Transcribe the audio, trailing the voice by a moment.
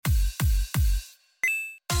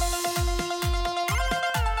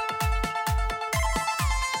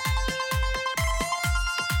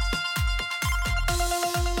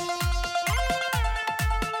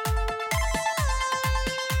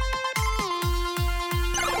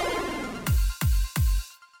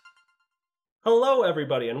Hello,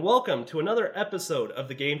 everybody, and welcome to another episode of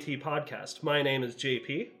the Game Tea Podcast. My name is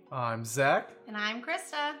JP. I'm Zach. And I'm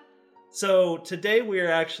Krista. So today we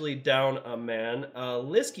are actually down a man.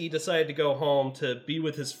 Liskey decided to go home to be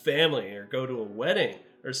with his family or go to a wedding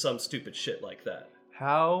or some stupid shit like that.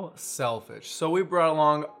 How selfish. So we brought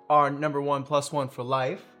along our number one plus one for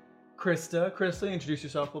life, Krista. Krista, introduce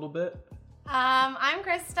yourself a little bit. I'm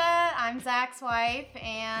Krista. I'm Zach's wife,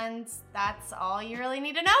 and that's all you really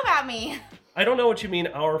need to know about me. I don't know what you mean,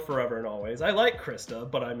 our forever and always. I like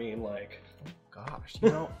Krista, but I mean, like... Gosh, you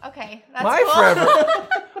know... Okay, that's my cool.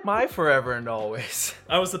 forever, my forever and always.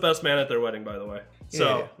 I was the best man at their wedding, by the way.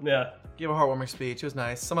 So, yeah. Give a heartwarming speech. It was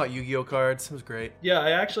nice. Some about Yu-Gi-Oh cards. It was great. Yeah,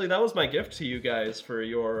 that was my gift to you guys for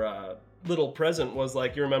your little present was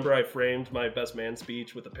like, you remember I framed my best man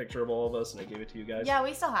speech with a picture of all of us and I gave it to you guys? Yeah,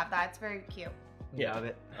 we still have that. It's very cute. Yeah, Love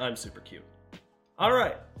it. I'm super cute. All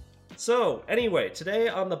right. So, anyway, today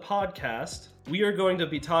on the podcast, we are going to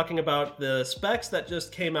be talking about the specs that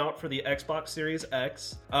just came out for the Xbox Series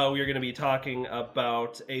X. We are going to be talking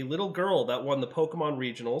about a little girl that won the Pokemon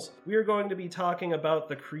Regionals. We are going to be talking about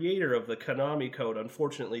the creator of the Konami code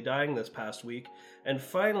unfortunately dying this past week. And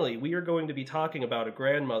finally, we are going to be talking about a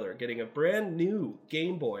grandmother getting a brand new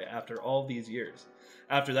Game Boy after all these years.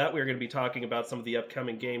 After that, we are going to be talking about some of the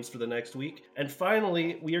upcoming games for the next week. And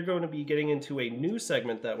finally, we are going to be getting into a new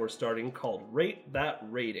segment that we're starting called Rate That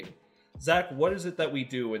Rating. Zach, what is it that we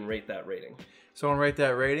do in Rate That Rating? So in Rate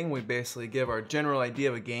That Rating, we basically give our general idea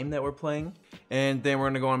of a game that we're playing, and then we're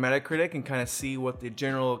going to go on Metacritic and kind of see what the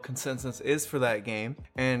general consensus is for that game,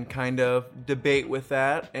 and kind of debate with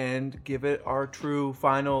that, and give it our true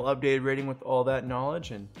final updated rating with all that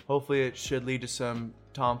knowledge, and hopefully it should lead to some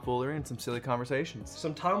tomfoolery and some silly conversations.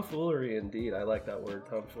 Some tomfoolery indeed. I like that word,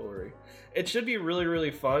 tomfoolery. It should be really,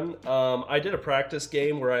 really fun. I did a practice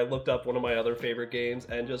game where I looked up one of my other favorite games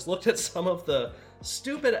and just looked at some of the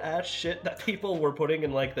stupid ass shit that people were putting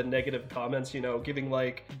in like the negative comments, you know, giving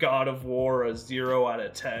like God of War a 0 out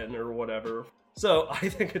of 10 or whatever. So I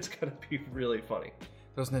think it's gonna be really funny.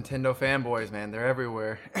 Those Nintendo fanboys, man, they're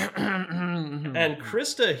everywhere. And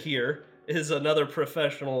Krista here is another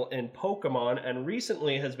professional in Pokemon and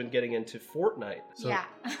recently has been getting into Fortnite. So Yeah.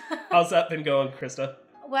 how's that been going, Krista?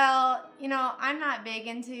 Well, you know, I'm not big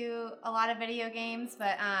into a lot of video games,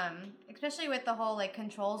 but especially with the whole like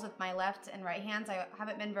controls with my left and right hands, I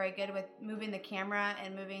haven't been very good with moving the camera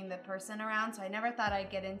and moving the person around. So I never thought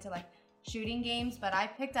I'd get into like shooting games, but I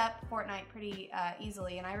picked up Fortnite pretty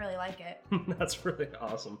easily, and I really like it. That's really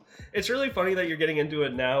awesome. It's really funny that you're getting into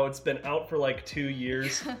it now. It's been out for like 2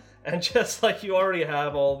 years, and just like you already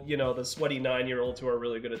have all, you know, the sweaty 9-year-olds who are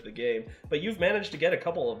really good at the game, but you've managed to get a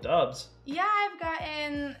couple of dubs. Yeah, I've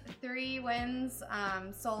gotten 3 wins,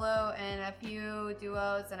 solo and a few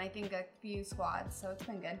duos, and I think a few squads, so it's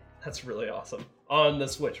been good. That's really awesome. On the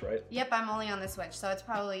Switch, right? Yep, I'm only on the Switch, so it's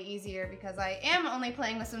probably easier because I am only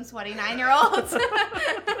playing with some sweaty 9-year-olds.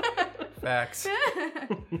 Facts.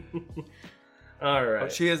 All right.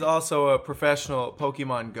 But she is also a professional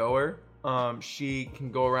Pokemon goer. She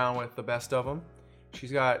can go around with the best of them.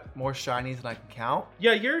 She's got more shinies than I can count.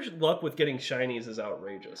 Yeah, your luck with getting shinies is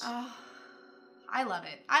outrageous. I love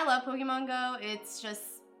it. I love Pokemon Go. It's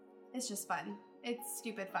just fun. It's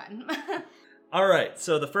stupid fun. All right,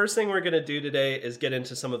 so the first thing we're going to do today is get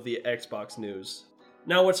into some of the Xbox news.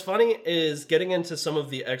 Now, what's funny is getting into some of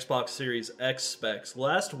the Xbox Series X specs.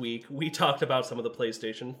 Last week, we talked about some of the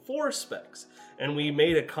PlayStation 4 specs, and we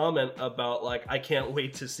made a comment about, like, I can't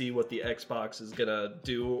wait to see what the Xbox is going to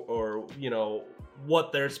do or, you know,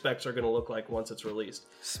 what their specs are going to look like once it's released.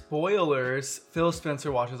 Spoilers, Phil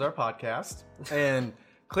Spencer watches our podcast, and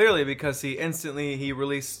clearly because he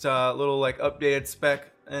released a little, like, updated spec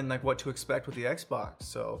and like what to expect with the Xbox.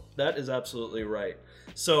 So that is absolutely right.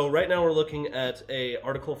 So right now we're looking at a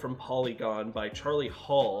article from Polygon by Charlie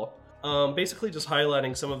Hall, basically just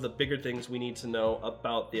highlighting some of the bigger things we need to know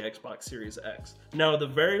about the Xbox Series X. Now, the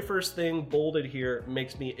very first thing bolded here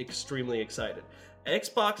makes me extremely excited.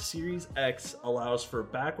 Xbox Series X allows for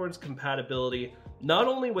backwards compatibility not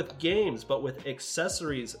only with games but with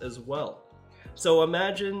accessories as well. So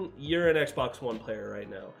imagine you're an Xbox One player right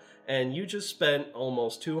now, and you just spent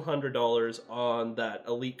almost $200 on that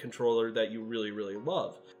Elite controller that you really, really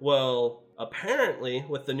love. Well, apparently,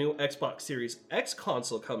 with the new Xbox Series X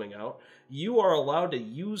console coming out, you are allowed to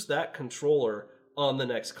use that controller on the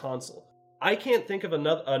next console. I can't think of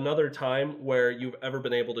another time where you've ever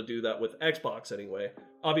been able to do that with Xbox anyway.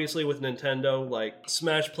 Obviously, with Nintendo, like,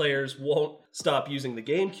 Smash players won't stop using the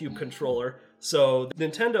GameCube controller, so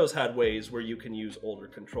Nintendo's had ways where you can use older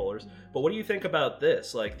controllers. But what do you think about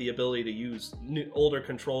this, like the ability to use older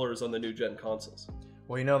controllers on the new gen consoles?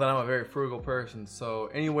 Well, you know that I'm a very frugal person, so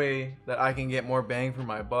any way that I can get more bang for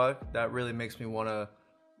my buck, that really makes me want to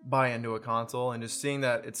buy into a console. And just seeing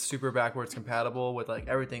that it's super backwards compatible with like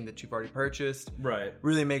everything that you've already purchased, Right.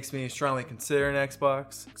 really makes me strongly consider an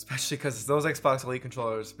Xbox, especially because those Xbox Elite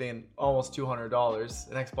controllers being almost $200,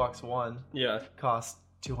 an Xbox One Yeah. costs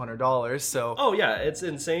 $200. So Oh yeah, it's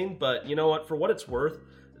insane, but you know what? For what it's worth,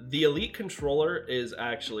 the Elite controller is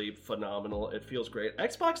actually phenomenal. It feels great.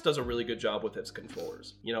 Xbox does a really good job with its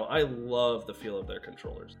controllers. You know, I love the feel of their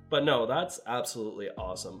controllers. But no, that's absolutely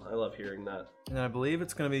awesome. I love hearing that. And I believe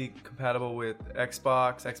it's going to be compatible with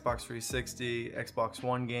Xbox, Xbox 360, Xbox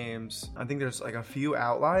One games. I think there's like a few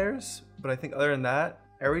outliers, but I think other than that,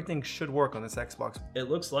 everything should work on this Xbox. It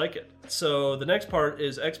looks like it. So the next part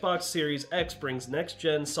is Xbox Series X brings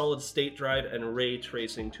next-gen solid-state drive and ray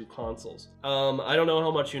tracing to consoles. I don't know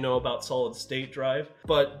how much you know about solid-state drive,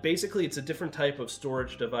 but basically it's a different type of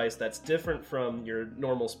storage device that's different from your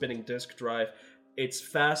normal spinning disk drive. It's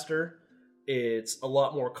faster, it's a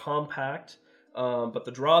lot more compact, but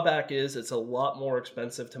the drawback is it's a lot more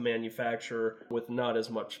expensive to manufacture with not as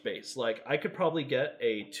much space. Like, I could probably get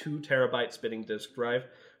a 2 terabyte spinning disk drive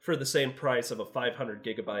for the same price of a 500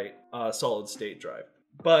 gigabyte solid state drive.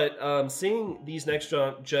 But seeing these next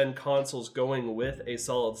gen consoles going with a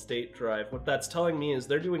solid state drive, what that's telling me is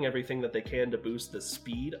they're doing everything that they can to boost the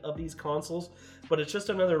speed of these consoles, but it's just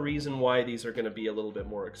another reason why these are going to be a little bit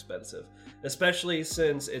more expensive. Especially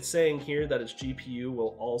since it's saying here that its GPU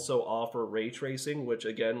will also offer ray tracing, which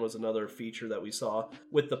again was another feature that we saw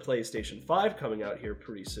with the PlayStation 5 coming out here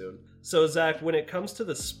pretty soon. So Zach, when it comes to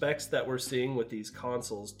the specs that we're seeing with these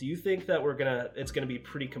consoles, do you think that it's gonna be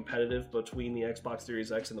pretty competitive between the Xbox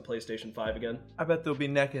Series X and the PlayStation 5 again? I bet they'll be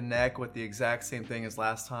neck and neck with the exact same thing as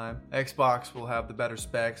last time. Xbox will have the better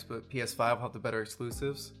specs, but PS5 will have the better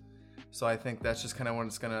exclusives. So I think that's just kind of what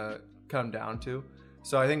it's going to come down to.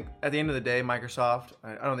 So I think at the end of the day, Microsoft,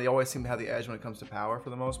 I don't know, they always seem to have the edge when it comes to power for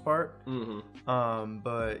the most part.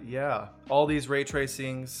 But yeah, all these ray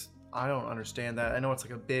tracings, I don't understand that. I know it's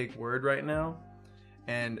like a big word right now.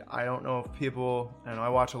 And I don't know if people, I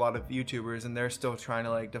watch a lot of YouTubers and they're still trying to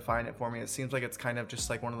like define it for me. It seems like it's kind of just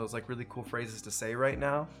like one of those like really cool phrases to say right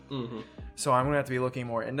now. So I'm gonna have to be looking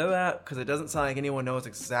more into that because it doesn't sound like anyone knows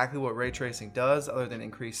exactly what ray tracing does other than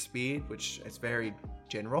increase speed, which is very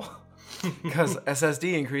general because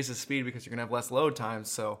SSD increases speed because you're gonna have less load times.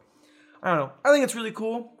 So I don't know. I think it's really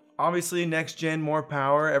cool. Obviously next gen, more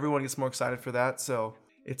power. Everyone gets more excited for that. So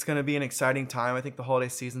it's gonna be an exciting time. I think the holiday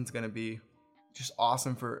season's gonna be just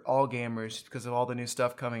awesome for all gamers because of all the new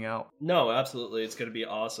stuff coming out. No, absolutely. It's going to be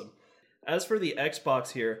awesome. As for the Xbox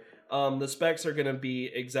here, the specs are going to be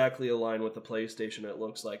exactly aligned with the PlayStation, it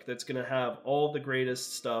looks like. That's going to have all the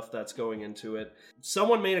greatest stuff that's going into it.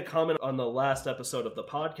 Someone made a comment on the last episode of the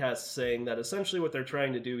podcast saying that essentially what they're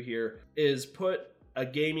trying to do here is put a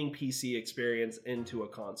gaming PC experience into a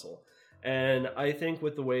console. And I think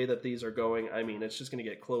with the way that these are going, I mean, it's just going to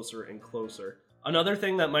get closer and closer. Another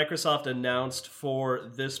thing that Microsoft announced for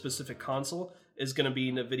this specific console is going to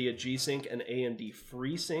be NVIDIA G-Sync and AMD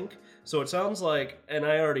FreeSync. So it sounds like, and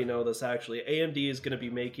I already know this actually, AMD is going to be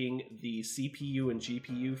making the CPU and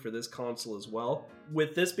GPU for this console as well.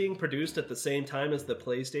 With this being produced at the same time as the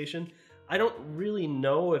PlayStation, I don't really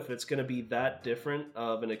know if it's going to be that different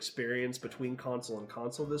of an experience between console and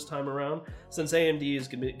console this time around, since AMD is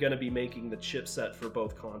going to be making the chipset for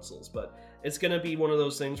both consoles. But it's going to be one of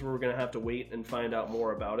those things where we're going to have to wait and find out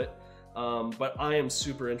more about it. But I am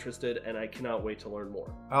super interested, and I cannot wait to learn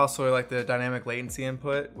more. I also like the dynamic latency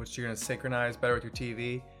input, which you're going to synchronize better with your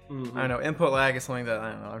TV. I know input lag is something that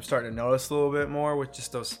I'm starting to notice a little bit more with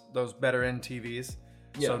just those better end TVs.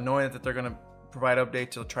 Yeah. So knowing that they're going to provide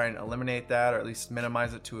updates to try and eliminate that or at least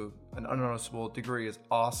minimize it to an unnoticeable degree is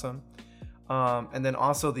awesome. And then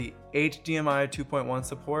also the HDMI 2.1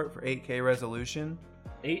 support for 8K resolution.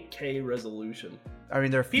 8K resolution. I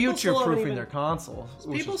mean, they're People still future-proofing their consoles.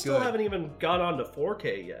 People still haven't even got onto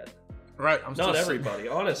 4K yet. Right. Not everybody,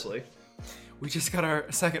 honestly. We just got our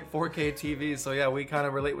second 4K TV, so yeah, we kind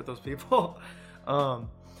of relate with those people.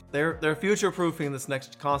 They're future-proofing this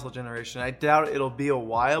next console generation. I doubt it'll be a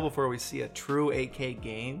while before we see a true 8K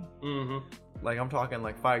game. Like I'm talking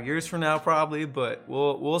like 5 years from now, probably. But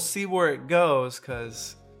we'll see where it goes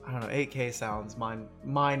because I don't know. 8K sounds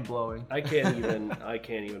mind blowing. I can't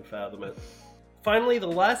even fathom it. Finally, the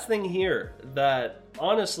last thing here that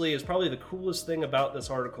honestly is probably the coolest thing about this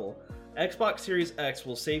article: Xbox Series X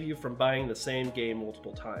will save you from buying the same game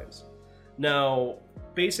multiple times. Now,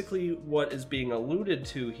 basically what is being alluded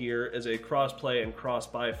to here is a cross-play and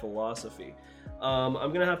cross-buy philosophy. I'm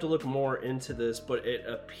going to have to look more into this, but it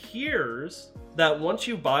appears that once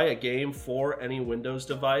you buy a game for any Windows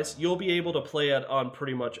device, you'll be able to play it on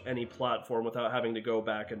pretty much any platform without having to go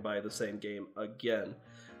back and buy the same game again.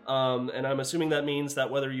 And I'm assuming that means that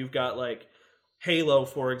whether you've got like Halo,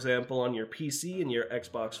 for example, on your PC and your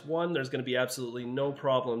Xbox One, there's going to be absolutely no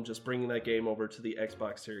problem just bringing that game over to the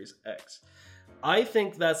Xbox Series X. I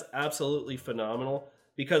think that's absolutely phenomenal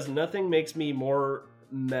because nothing makes me more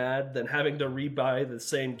mad than having to rebuy the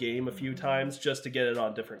same game a few times just to get it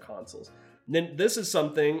on different consoles. Then this is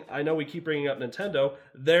something, I know we keep bringing up Nintendo,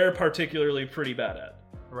 they're particularly pretty bad at.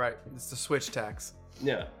 Right, it's the Switch tax.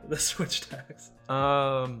 Yeah, the Switch tax.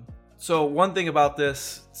 So one thing about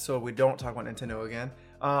this, so we don't talk about Nintendo again,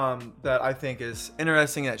 that I think is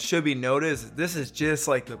interesting that should be noted is this is just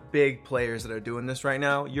like the big players that are doing this right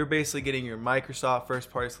now. You're basically getting your Microsoft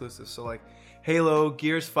first-party exclusives. So like Halo,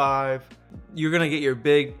 Gears 5, you're going to get your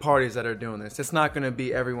big parties that are doing this. It's not going to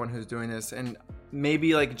be everyone who's doing this. And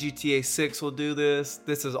maybe like GTA 6 will do this.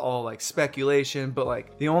 This is all like speculation, but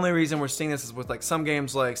like the only reason we're seeing this is with like some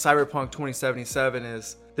games like Cyberpunk 2077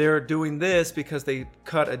 is they're doing this because they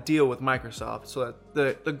cut a deal with Microsoft. So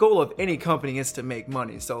that the goal of any company is to make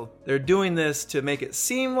money. So they're doing this to make it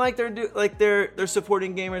seem like they're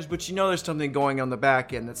supporting gamers, but you know there's something going on the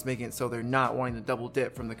back end that's making it so they're not wanting to double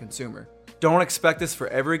dip from the consumer. Don't expect this for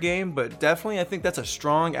every game, but definitely I think that's a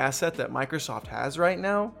strong asset that Microsoft has right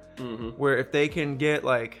now. Mm-hmm. Where if they can get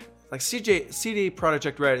like CD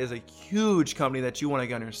Projekt Red is a huge company that you want to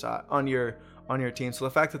get on your side, on your team. So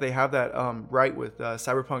the fact that they have that right with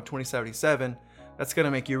Cyberpunk 2077, that's going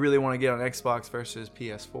to make you really want to get on Xbox versus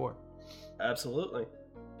PS4. Absolutely.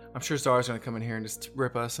 I'm sure Zara's going to come in here and just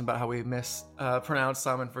rip us about how we mispronounced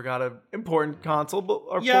some and forgot an important console.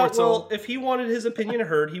 Or yeah, Forza. Well, if he wanted his opinion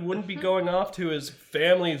heard, he wouldn't be going off to his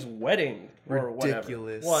family's wedding or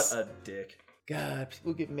Ridiculous. Whatever. What a dick. God,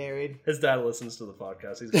 people get married. His dad listens to the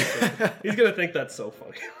podcast. He's gonna think that's so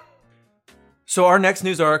funny. So our next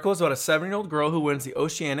news article is about a 7-year-old girl who wins the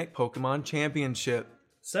Oceanic Pokemon Championship.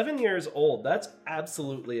 7 years old. That's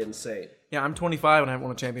absolutely insane. Yeah, I'm 25 and I haven't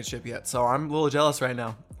won a championship yet, so I'm a little jealous right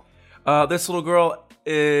now. This little girl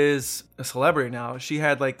is a celebrity now. She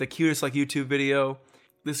had like the cutest like YouTube video.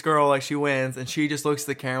 This girl, like, she wins and she just looks at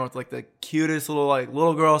the camera with like the cutest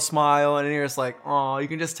little girl smile, and you're just like, oh, you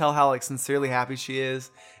can just tell how like sincerely happy she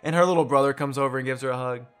is. And her little brother comes over and gives her a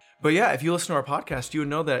hug. But yeah, if you listen to our podcast, you would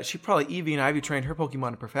know that she probably Eevee and Ivy trained her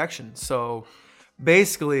Pokemon to perfection. So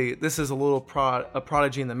basically, this is a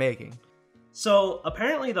prodigy in the making. So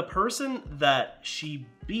apparently the person that she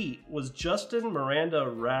beat was Justin Miranda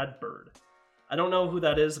Radbird. I don't know who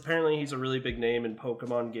that is. Apparently he's a really big name in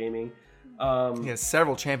Pokemon gaming. He has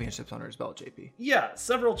several championships under his belt, JP. Yeah,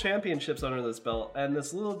 several championships under this belt. And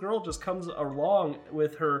this little girl just comes along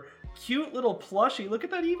with her cute little plushie. Look at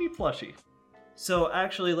that Eevee plushie. So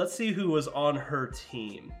actually, let's see who was on her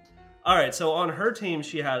team. Alright, so on her team,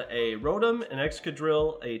 she had a Rotom, an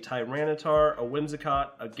Excadrill, a Tyranitar, a Whimsicott,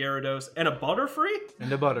 a Gyarados, and a Butterfree?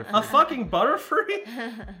 And a Butterfree. A fucking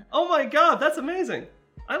Butterfree? Oh my god, that's amazing.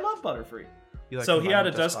 I love Butterfree. Like so he had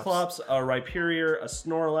a Dusclops, a Rhyperior, a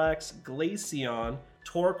Snorlax, Glaceon,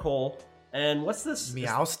 Torkoal, and what's this?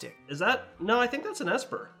 Meowstic. Is that? No, I think that's an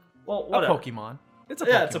Esper. Well, whatever. A Pokemon. It's a Pokemon.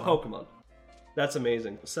 Yeah, it's a Pokemon. That's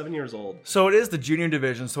amazing. 7 years old. So it is the junior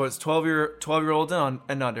division, so it's 12-year-olds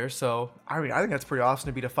and under. So I mean, I think that's pretty awesome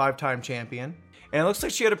to beat a 5-time champion. And it looks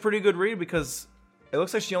like she had a pretty good read because it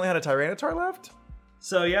looks like she only had a Tyranitar left.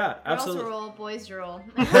 So yeah, absolutely. Girls rule, boys rule.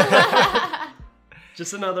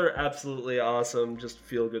 Just another absolutely awesome, just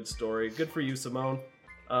feel-good story. Good for you, Simone.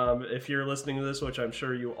 If you're listening to this, which I'm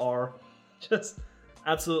sure you are, just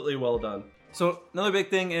absolutely well done. So another big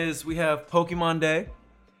thing is we have Pokemon Day,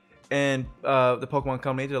 and the Pokemon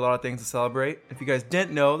Company did a lot of things to celebrate. If you guys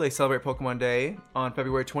didn't know, they celebrate Pokemon Day on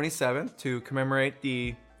February 27th to commemorate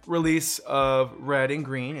the release of Red and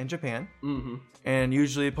Green in Japan. Mm-hmm. And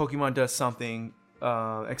usually Pokemon does something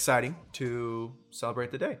exciting to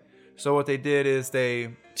celebrate the day. So what they did is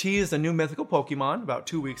they teased a new mythical Pokemon about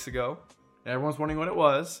 2 weeks ago. And everyone's wondering what it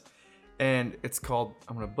was. And it's called,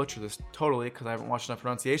 I'm going to butcher this totally because I haven't watched enough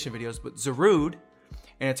pronunciation videos, but Zarude.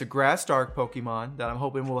 And it's a Grass Dark Pokemon that I'm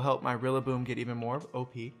hoping will help my Rillaboom get even more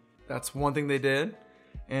OP. That's one thing they did.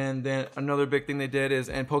 And then another big thing they did is,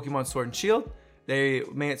 in Pokemon Sword and Shield, they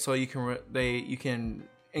made it so you can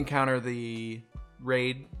encounter the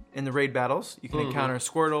raid in the raid battles. You can encounter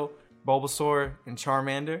Squirtle, Bulbasaur, and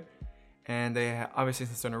Charmander. And they obviously,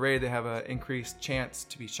 since they're in a raid, they have an increased chance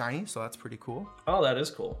to be shiny, so that's pretty cool. Oh, that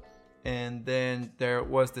is cool. And then there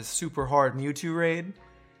was this super hard Mewtwo raid,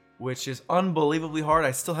 which is unbelievably hard.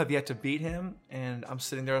 I still have yet to beat him, and I'm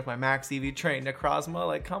sitting there with my max EV trained Necrozma,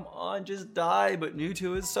 like, come on, just die. But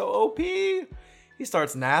Mewtwo is so OP. He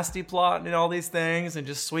starts nasty plotting and all these things and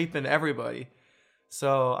just sweeping everybody.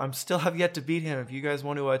 So I'm still have yet to beat him. If you guys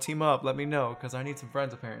want to team up, let me know, because I need some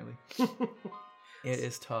friends apparently. It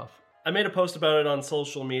is tough. I made a post about it on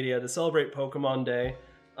social media to celebrate Pokemon Day.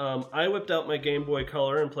 I whipped out my Game Boy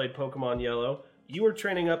Color and played Pokemon Yellow. You were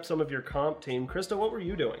training up some of your comp team. Krista, what were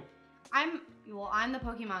you doing? I'm the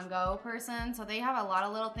Pokemon Go person, so they have a lot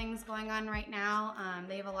of little things going on right now.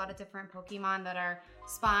 They have a lot of different Pokemon that are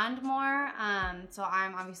spawned more. So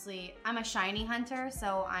I'm a shiny hunter,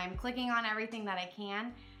 so I'm clicking on everything that I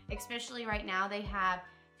can. Especially right now, they have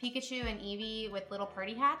Pikachu and Eevee with little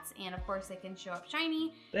party hats, and of course they can show up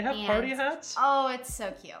shiny. They have party hats? Oh, it's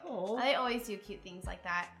so cute. Aww. They always do cute things like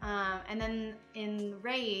that. And then in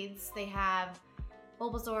raids, they have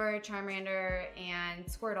Bulbasaur, Charmander, and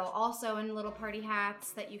Squirtle also in little party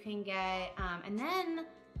hats that you can get. And then,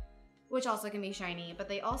 which also can be shiny, but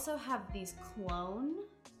they also have these clone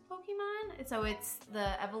Pokemon. So it's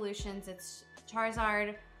the evolutions. It's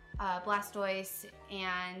Charizard, Blastoise,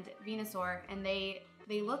 and Venusaur, and they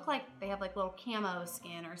look like they have like little camo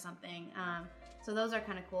skin or something. So those are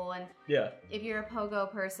kind of cool. And yeah, if you're a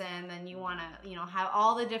Pogo person, then you want to, have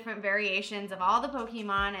all the different variations of all the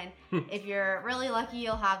Pokemon. And if you're really lucky,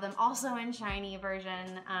 you'll have them also in shiny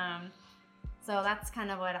version. So that's kind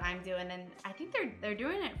of what I'm doing. And I think they're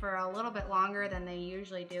doing it for a little bit longer than they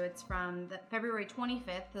usually do. It's from February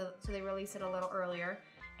 25th, so they release it a little earlier.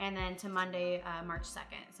 And then to Monday, March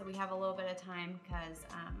 2nd. So we have a little bit of time because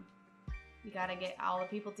we gotta get all the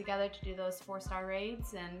people together to do those 4-star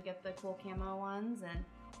raids and get the cool camo ones, and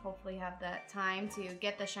hopefully have that time to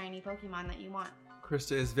get the shiny Pokemon that you want.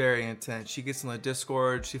 Krista is very intense. She gets in the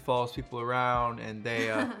Discord, she follows people around, and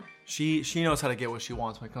they she knows how to get what she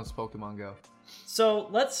wants when it comes to Pokemon Go. So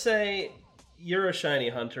let's say you're a shiny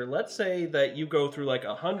hunter. Let's say that you go through like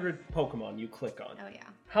 100 Pokemon you click on. Oh yeah.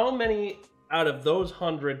 How many out of those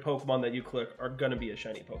 100 Pokemon that you click are gonna be a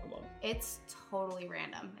shiny Pokemon? It's totally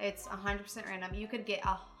random. It's 100% random. You could get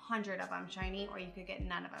 100 of them shiny, or you could get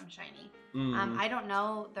none of them shiny. I don't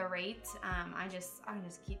know the rate. I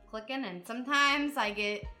just keep clicking, and sometimes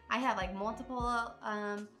I have like multiple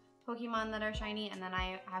Pokemon that are shiny, and then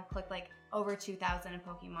I have clicked like over 2,000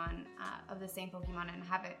 Pokemon of the same Pokemon, and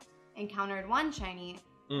haven't encountered one shiny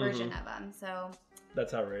version of them. So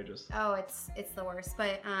that's outrageous. Oh, it's the worst.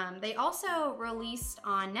 But they also released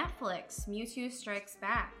on Netflix Mewtwo Strikes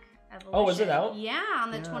Back. Evolution. Oh, is it out? Yeah,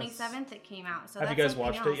 on the 27th it came out. So have you guys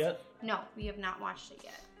watched it yet? No, we have not watched it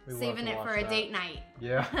yet. We Saving it for a date night.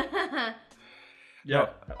 Yeah. Yeah.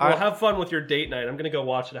 Well, have fun with your date night. I'm gonna go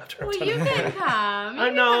watch it after. Well, you can come. You I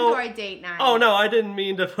can know. come to our date night. Oh no, I didn't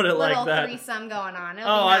mean to put it like that. Little threesome going on. Oh,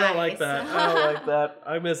 I don't like that. I don't like that.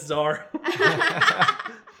 I miss Czar.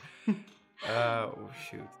 Oh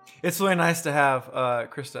shoot! It's really nice to have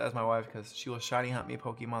Krista as my wife, because she will shiny hunt me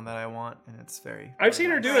Pokemon that I want, and it's very. I've seen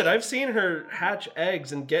her do it. I've seen her hatch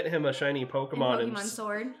eggs and get him a shiny Pokemon. And Pokemon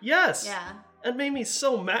Sword. Yes. Yeah. It made me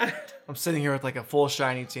so mad. I'm sitting here with like a full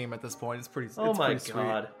shiny team at this point. It's pretty. Oh it's my pretty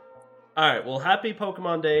god! All right. Well, happy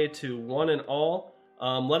Pokemon Day to one and all.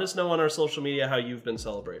 Let us know on our social media how you've been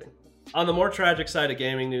celebrating. On the more tragic side of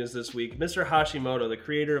gaming news this week, Mr. Hashimoto, the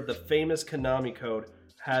creator of the famous Konami Code,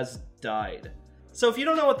 has died. So if you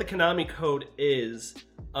don't know what the Konami Code is,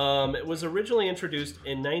 it was originally introduced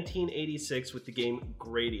in 1986 with the game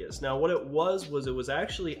Gradius. Now what it was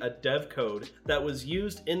actually a dev code that was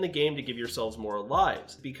used in the game to give yourselves more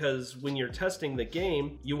lives, because when you're testing the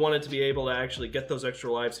game, you wanted to be able to actually get those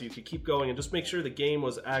extra lives so you could keep going and just make sure the game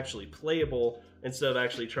was actually playable instead of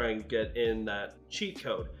actually trying to get in that cheat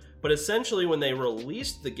code. But essentially when they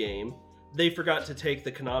released the game, they forgot to take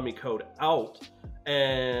the Konami Code out.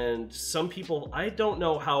 And some people, I don't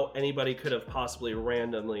know how anybody could have possibly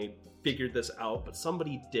randomly figured this out, but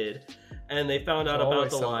somebody did, and they found out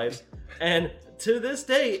about the lives. And to this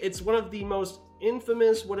day, it's one of the most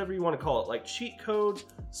infamous, whatever you want to call it, like cheat codes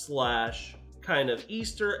 / kind of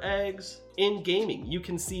Easter eggs in gaming. You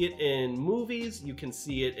can see it in movies, you can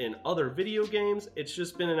see it in other video games. It's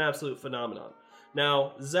just been an absolute phenomenon.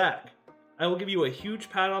 Now, Zach, I will give you a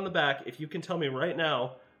huge pat on the back if you can tell me right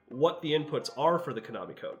now what the inputs are for the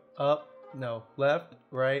Konami Code. Left,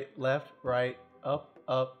 right,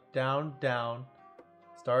 up, down,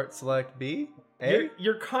 start, select, B, A?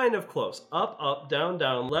 You're kind of close. Up,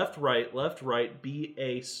 down, left, right, B,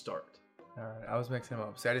 A, start. Alright, I was mixing them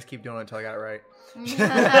up. See, I just keep doing it until I got it right.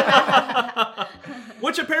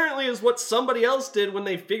 Which apparently is what somebody else did when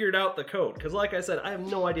they figured out the code. Because like I said, I have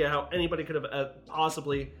no idea how anybody could have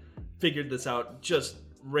possibly figured this out just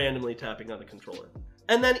randomly tapping on the controller.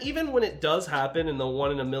 And then even when it does happen in the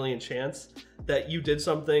 1 in a million chance that you did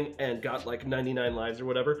something and got like 99 lives or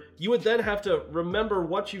whatever, you would then have to remember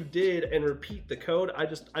what you did and repeat the code.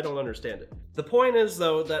 I don't understand it. The point is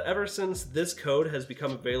though that ever since this code has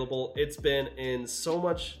become available, it's been in so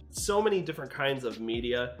many different kinds of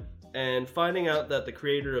media, and finding out that the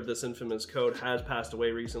creator of this infamous code has passed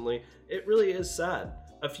away recently, it really is sad.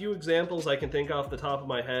 A few examples I can think off the top of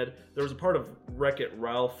my head. There was a part of Wreck-It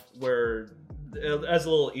Ralph where, as a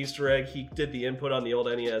little Easter egg, he did the input on the old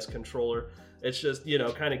NES controller. It's just,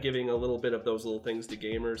 kind of giving a little bit of those little things to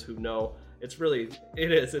gamers who know. It's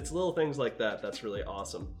little things like that that's really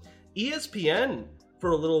awesome. ESPN,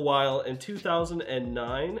 for a little while in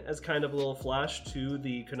 2009, as kind of a little flash to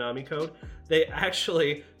the Konami code, they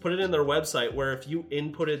actually put it in their website where if you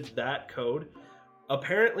inputted that code,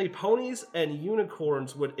 apparently ponies and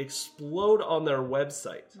unicorns would explode on their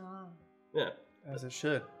website. Oh. Yeah. As it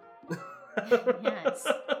should. Yes.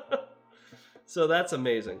 So that's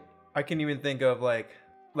amazing. I can even think of like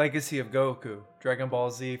Legacy of Goku, Dragon Ball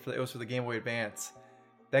Z. It was for the Game Boy Advance.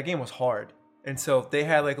 That game was hard, and so they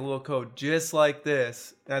had like a little code just like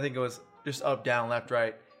this. And I think it was just up, down, left,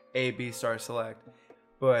 right, A, B, start, select.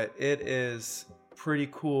 But it is pretty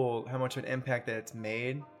cool how much of an impact that it's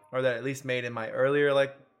made, or that at least made in my earlier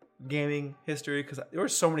like gaming history. Because there were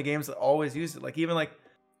so many games that always used it. Like even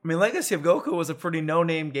Legacy of Goku was a pretty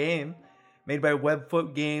no-name game made by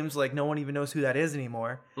Webfoot Games. Like no one even knows who that is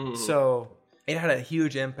anymore. Mm-hmm. So it had a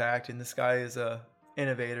huge impact, and this guy is a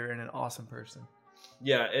innovator and an awesome person.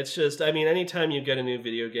 Yeah, it's just, anytime you get a new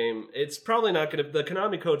video game, it's probably not going to, the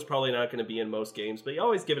Konami code's probably not going to be in most games, but you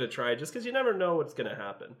always give it a try just because you never know what's going to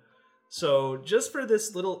happen. So just for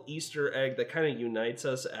this little Easter egg that kind of unites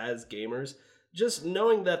us as gamers, just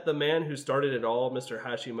knowing that the man who started it all, Mr.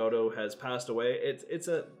 Hashimoto, has passed away, it's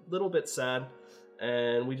a little bit sad,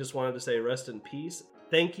 and we just wanted to say rest in peace.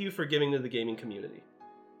 Thank you for giving to the gaming community.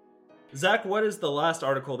 Zach, what is the last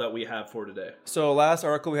article that we have for today? So last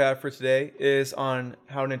article we have for today is on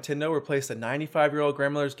how Nintendo replaced a 95-year-old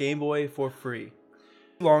grandmother's Game Boy for free.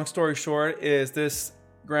 Long story short is this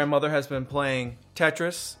grandmother has been playing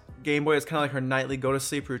Tetris. Game Boy is kind of like her nightly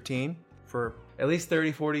go-to-sleep routine for at least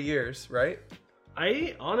 30, 40 years, right?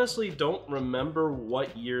 I honestly don't remember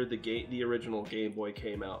what year the original Game Boy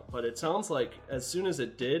came out, but it sounds like as soon as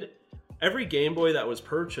it did, every Game Boy that was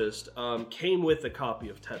purchased came with a copy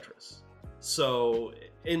of Tetris. So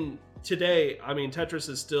today, Tetris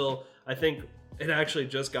is still, I think it actually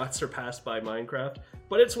just got surpassed by Minecraft,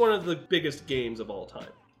 but it's one of the biggest games of all time.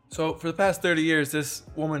 So for the past 30 years, this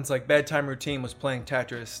woman's bedtime routine was playing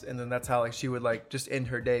Tetris, and then that's how she would just end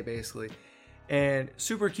her day basically. And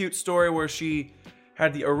super cute story where she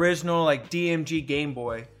had the original DMG Game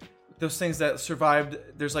Boy. Those things that survived,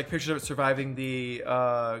 there's pictures of it surviving the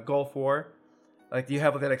Gulf War. You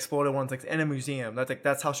have that exploded ones in a museum.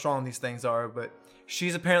 That's how strong these things are. But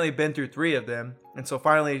she's apparently been through 3 of them. And so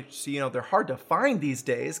finally, they're hard to find these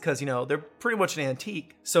days because, they're pretty much an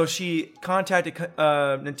antique. So she contacted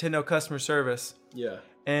Nintendo customer service. Yeah.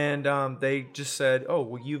 And they just said, oh,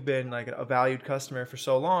 well, you've been a valued customer for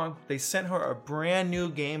so long. They sent her a brand new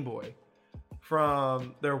Game Boy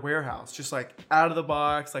from their warehouse, just out of the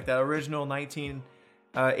box, that original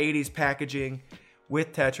 1980s packaging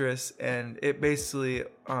with Tetris, and it basically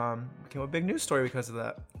became a big news story because of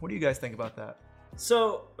that. What do you guys think about that?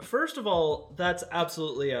 So, first of all, that's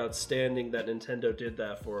absolutely outstanding that Nintendo did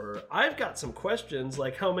that for her. I've got some questions,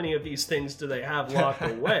 how many of these things do they have locked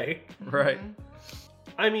away? Right.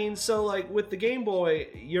 With the Game Boy,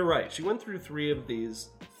 you're right. She went through 3 of these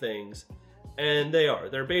things. And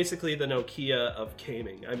they're basically the Nokia of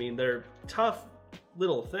gaming. They're tough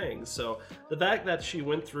little things. So the fact that she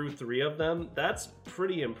went through 3 of them, that's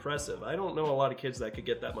pretty impressive. I don't know a lot of kids that could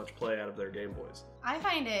get that much play out of their Game Boys. I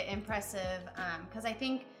find it impressive because I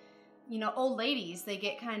think, old ladies, they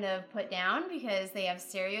get kind of put down because they have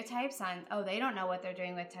stereotypes on, they don't know what they're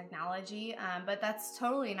doing with technology. But that's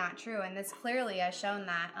totally not true. And this clearly has shown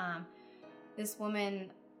that this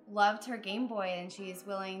woman loved her Game Boy, and she's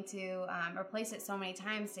willing to replace it so many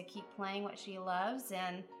times to keep playing what she loves,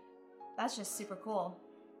 and that's just super cool.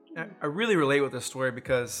 I really relate with this story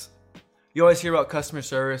because you always hear about customer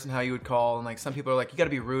service and how you would call, and some people are you gotta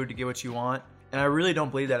be rude to get what you want, and I really don't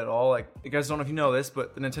believe that at all. You guys don't know if you know this,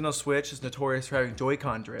 but the Nintendo Switch is notorious for having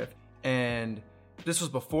Joy-Con drift, and this was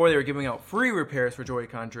before they were giving out free repairs for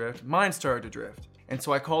Joy-Con drift. Mine started to drift, and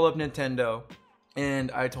so I called up Nintendo,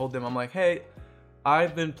 and I told them, I'm hey,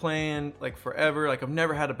 I've been playing forever. I've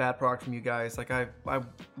never had a bad product from you guys. I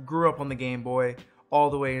grew up on the Game Boy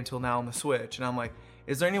all the way until now on the Switch. And I'm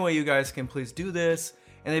is there any way you guys can please do this?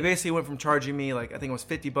 And they basically went from charging me like, I think it was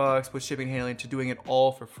 $50 with shipping and handling, to doing it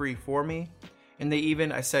all for free for me. And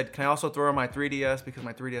I said, can I also throw on my 3DS because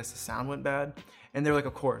my 3DS, the sound went bad? And they're like,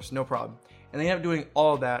 of course, no problem. And they ended up doing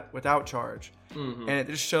all of that without charge. And it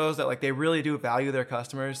just shows that like they really do value their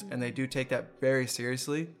customers and they do take that very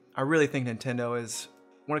seriously. I really think Nintendo is,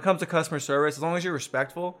 when it comes to customer service, as long as you're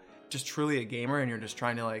respectful, just truly a gamer and you're just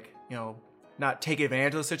trying to like, not take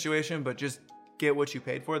advantage of the situation, but just get what you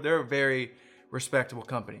paid for, they're a very respectable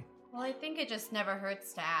company. Well, I think it just never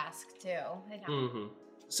hurts to ask, too.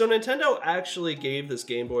 So Nintendo actually gave this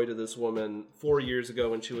Game Boy to this woman 4 years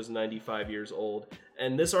ago when she was 95 years old.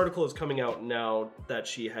 And this article is coming out now that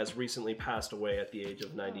she has recently passed away at the age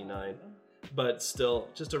of 99. But still,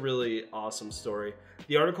 just a really awesome story.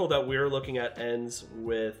 The article that we're looking at ends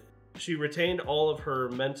with, she retained all of her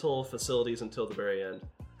mental facilities until the very end.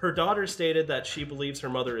 Her daughter stated that she believes her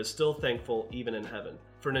mother is still thankful, even in heaven,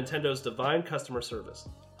 for Nintendo's divine customer service.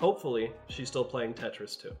 Hopefully, she's still playing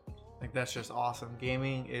Tetris too. Like, that's just awesome.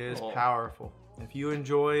 Gaming is powerful. If you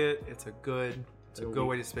enjoy it, it's a good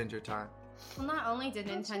way to spend your time. Well, not only did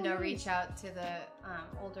Nintendo reach out to the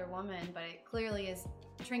older woman, but it clearly is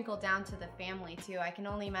trickled down to the family too. I can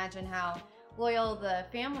only imagine how loyal the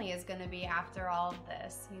family is going to be after all of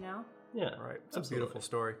this, Yeah, right. It's a beautiful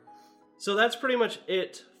story. So that's pretty much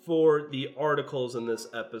it for the articles in this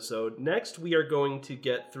episode. Next, we are going to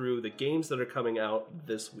get through the games that are coming out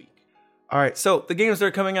this week. All right, so the games that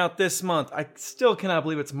are coming out this month, I still cannot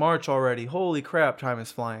believe it's March already. Holy crap, time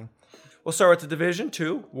is flying. We'll start with The Division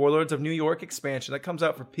 2, Warlords of New York expansion. That comes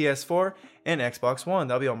out for PS4 and Xbox One.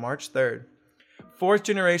 That'll be on March 3rd. 4th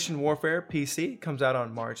Generation Warfare PC comes out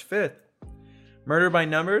on March 5th. Murder by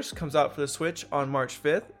Numbers comes out for the Switch on March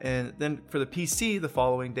 5th, and then for the PC the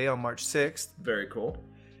following day on March 6th. Very cool.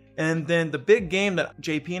 And then the big game that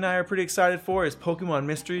JP and I are pretty excited for is Pokemon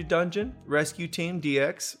Mystery Dungeon Rescue Team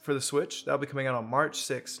DX for the Switch. That'll be coming out on March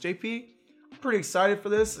 6th. JP, I'm pretty excited for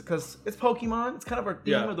this because it's Pokemon. It's kind of our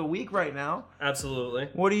theme of the week right now. Absolutely.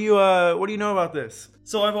 What do you know about this?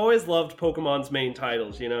 So I've always loved Pokemon's main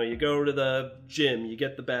titles. You go to the gym, you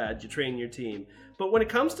get the badge, you train your team. But when it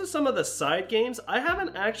comes to some of the side games, I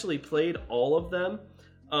haven't actually played all of them.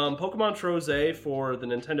 Pokemon Trozei for the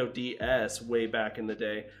Nintendo DS way back in the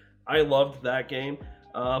day. I loved that game.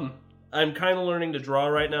 I'm kind of learning to draw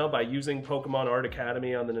right now by using Pokemon Art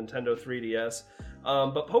Academy on the Nintendo 3DS.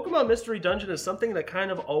 But Pokemon Mystery Dungeon is something that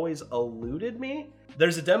kind of always eluded me.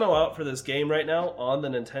 There's a demo out for this game right now on the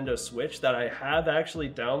Nintendo Switch that I have actually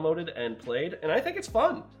downloaded and played, and I think it's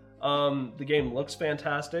fun. The game looks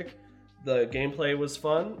fantastic. The gameplay was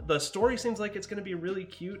fun. The story seems like it's going to be really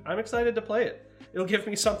cute. I'm excited to play it. It'll give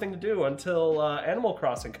me something to do until Animal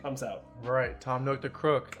Crossing comes out. Right, Tom Nook the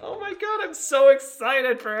Crook. Oh my god, I'm so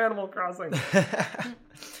excited for Animal Crossing.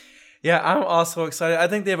 Yeah, I'm also excited. I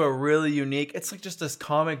think they have a really unique, it's like just this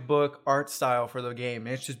comic book art style for the game.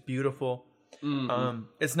 It's just beautiful. Mm-hmm.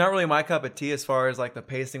 It's not really my cup of tea as far as like the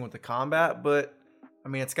pacing with the combat, but I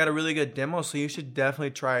mean, it's got a really good demo, so you should definitely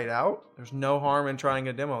try it out. There's no harm in trying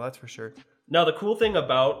a demo, that's for sure. Now, the cool thing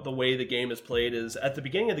about the way the game is played is at the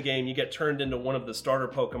beginning of the game, you get turned into one of the starter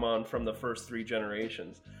Pokemon from the first 3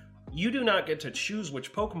 generations. You do not get to choose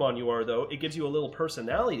which Pokemon you are, though. It gives you a little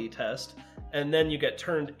personality test, and then you get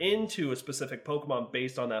turned into a specific Pokemon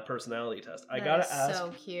based on that personality test. I gotta ask. So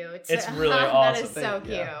cute. It's really awesome. That is so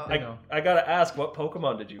cute. Yeah, I gotta ask, what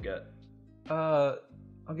Pokemon did you get?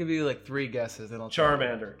 I'll give you like 3 guesses, and I'll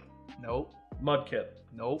Charmander. Nope. Mudkip.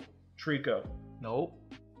 Nope. Trico. Nope.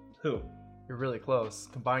 Who? You're really close.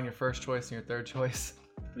 Combine your first choice and your third choice.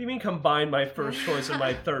 What do you mean combine my first choice and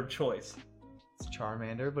my third choice? It's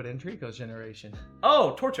Charmander, but in Trico's generation.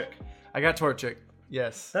 Oh, Torchic. I got Torchic.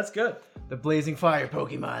 Yes. That's good. The Blazing Fire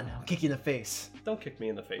Pokemon. I'll kick you in the face. Don't kick me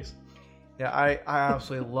in the face. Yeah, I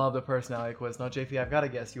absolutely love the personality quiz. Now, JP, I've got to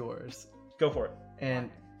guess yours. Go for it. And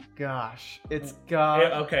gosh, it's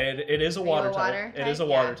got... Okay, it is a water type. It is a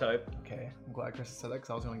water type. Okay, I'm glad Chris said that because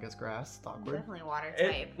I was going to guess grass. It's awkward. Definitely water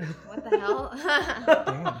type. What the hell?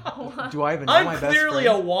 Damn. Do I even know my best friend? I'm clearly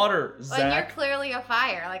a water, Zach. And you're clearly a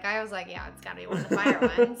fire. Like, I was like, yeah, it's got to be one of the fire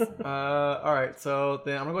ones. All right, so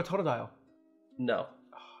then I'm going to go Totodile. No.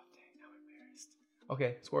 Oh, dang, now I'm embarrassed.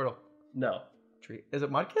 Okay, Squirtle. No. Tree. Is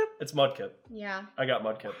it Mudkip? It's Mudkip. Yeah. I got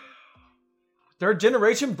Mudkip. 3rd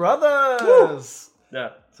generation brothers! Woo! Yeah.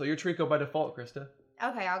 So you're Trico by default, Krista.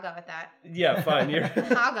 Okay, I'll go with that. Yeah, fine.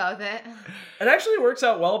 I'll go with it. It actually works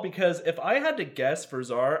out well because if I had to guess for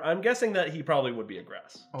Czar, I'm guessing that he probably would be a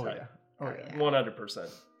grass type. Oh, yeah. 100%.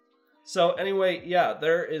 So anyway, yeah,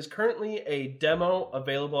 there is currently a demo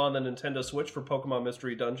available on the Nintendo Switch for Pokemon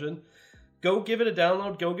Mystery Dungeon. go give it a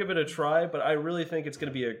download, go give it a try, but I really think it's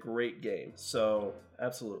going to be a great game. So,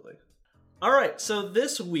 absolutely. All right, so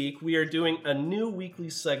this week we are doing a new weekly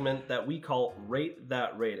segment that we call Rate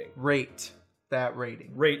That Rating. Rate that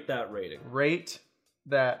rating. Rate That Rating. Rate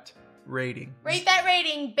that rating. Rate that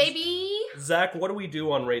rating, baby. Zach, what do we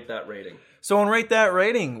do on Rate That Rating? So on Rate That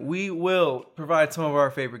Rating, we will provide some of our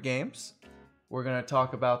favorite games. We're going to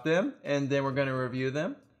talk about them, and then we're going to review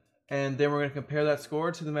them. And then we're going to compare that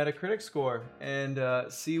score to the Metacritic score and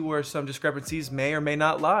see where some discrepancies may or may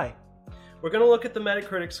not lie. We're going to look at the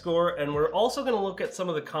Metacritic score, and we're also going to look at some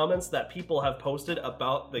of the comments that people have posted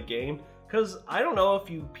about the game, because I don't know if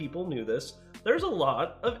you people knew this, there's a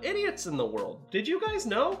lot of idiots in the world. Did you guys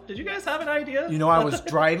know? Did you guys have an idea? You know, I was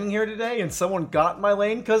driving here today, and someone got in my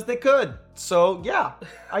lane because they could. So, yeah,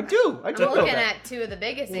 I do. I do I'm know looking that. at two of the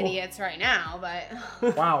biggest idiots right now,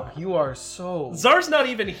 but... Wow, you are so... Czar's not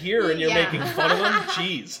even here, and you're Yeah. making fun of him?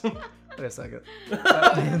 Jeez. Wait a second.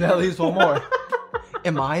 That leaves one more.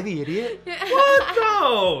 Am I the idiot?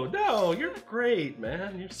 What? No, you're great,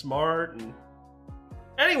 man. You're smart. And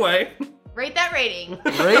anyway, Rate that rating.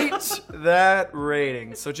 Rate that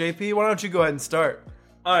rating. So, JP, why don't you go ahead and start?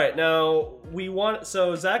 all right. Now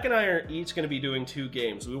so Zach and I are each going to be doing 2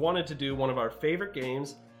 games. We wanted to do one of our favorite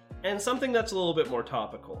games and something that's a little bit more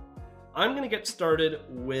topical. I'm going to get started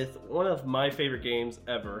with one of my favorite games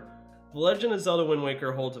ever. The Legend of Zelda Wind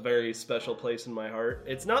Waker holds a very special place in my heart.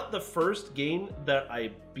 It's not the first game that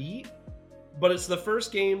I beat, but it's the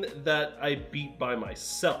first game that I beat by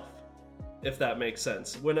myself, if that makes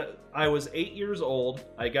sense. When I was 8 years old,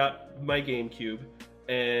 I got my GameCube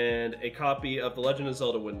and a copy of The Legend of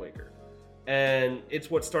Zelda Wind Waker. And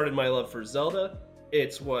it's what started my love for Zelda.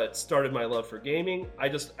 It's what started my love for gaming. I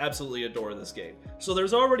just absolutely adore this game. So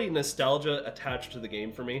there's already nostalgia attached to the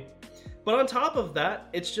game for me. But on top of that,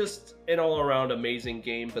 it's just an all-around amazing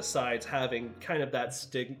game besides having kind of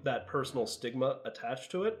that personal stigma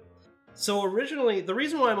attached to it. So originally, the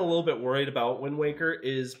reason why I'm a little bit worried about Wind Waker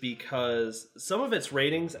is because some of its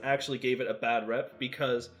ratings actually gave it a bad rep,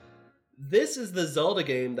 because this is the Zelda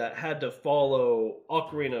game that had to follow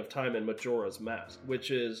Ocarina of Time and Majora's Mask,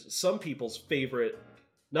 which is some people's favorite,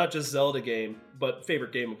 not just Zelda game, but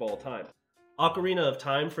favorite game of all time. Ocarina of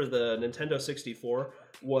Time for the Nintendo 64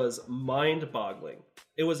 was mind-boggling.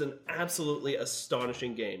 It was an absolutely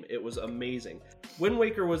astonishing game. It was amazing. Wind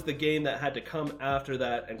Waker was the game that had to come after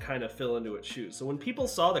that and kind of fill into its shoes. So when people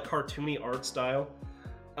saw the cartoony art style,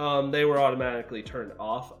 they were automatically turned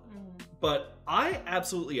off. But I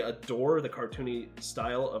absolutely adore the cartoony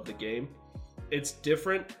style of the game. It's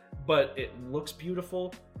different, but it looks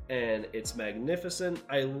beautiful and it's magnificent.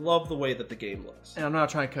 I love the way that the game looks. And I'm not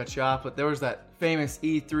trying to cut you off, but there was that famous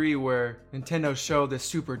E3 where Nintendo showed this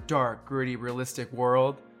super dark, gritty, realistic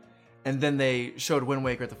world, and then they showed Wind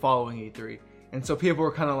Waker at the following E3. And so people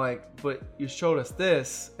were kind of like, but you showed us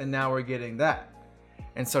this, and now we're getting that.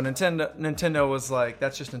 And so Nintendo was like,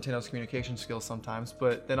 that's just Nintendo's communication skills sometimes.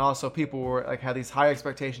 But then also people were like, had these high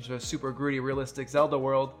expectations for a super gritty, realistic Zelda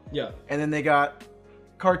world. Yeah. And then they got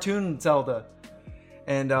cartoon Zelda.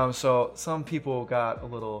 And so some people got a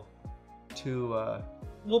little too...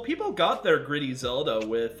 Well, people got their gritty Zelda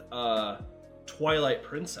with Twilight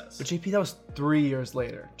Princess. But JP, that was 3 years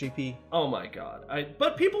later. JP. Oh my god.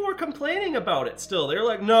 But people were complaining about it still. They were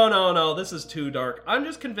like, no, this is too dark. I'm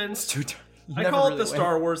just convinced... It's too dark. I call it the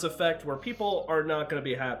Star Wars effect, where people are not going to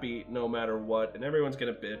be happy no matter what, and everyone's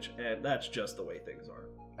going to bitch, and that's just the way things are.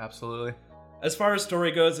 Absolutely. As far as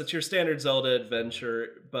story goes, it's your standard Zelda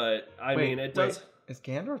adventure, but I mean, it does... Is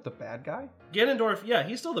Ganondorf the bad guy? Ganondorf, yeah,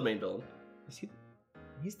 he's still the main villain. Is he?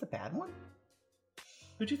 He's the bad one?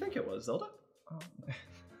 Who'd you think it was, Zelda?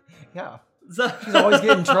 Yeah. She's always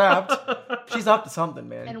getting trapped. She's up to something,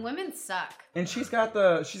 man. And women suck. And she's got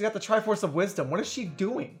the Triforce of Wisdom. What is she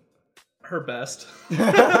doing? Her best.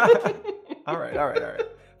 All right.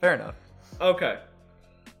 Fair enough. Okay.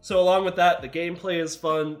 So along with that, the gameplay is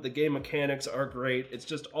fun. The game mechanics are great. It's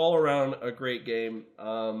just all around a great game.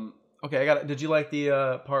 Okay, I got it. Did you like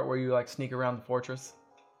the part where you like sneak around the fortress?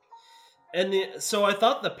 So I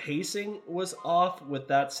thought the pacing was off with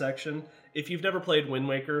that section. If you've never played Wind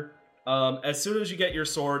Waker, as soon as you get your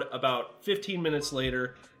sword, about 15 minutes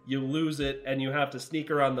later, you lose it and you have to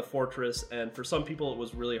sneak around the fortress. And for some people, it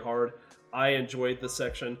was really hard. I enjoyed the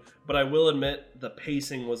section, but I will admit the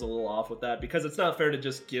pacing was a little off with that, because it's not fair to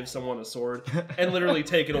just give someone a sword and literally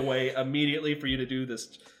take it away immediately for you to do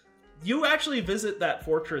this. You actually visit that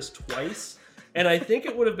fortress twice, and I think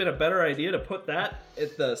it would have been a better idea to put that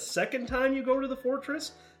at the second time you go to the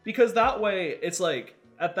fortress, because that way it's like,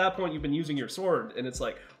 at that point you've been using your sword, and it's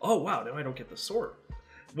like, oh wow, now I don't get the sword.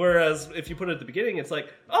 Whereas if you put it at the beginning, it's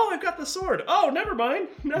like, oh, I've got the sword. Oh, never mind.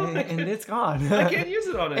 No, And it's gone. I can't use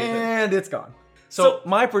it on anything. And it's gone. So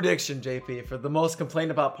my prediction, JP, for the most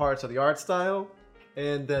complained about parts are the art style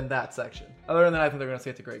and then that section. Other than that, I think they're going to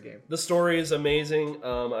say it's a great game. The story is amazing.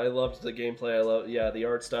 I loved the gameplay. The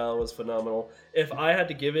art style was phenomenal. If I had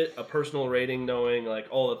to give it a personal rating, knowing like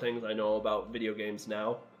all the things I know about video games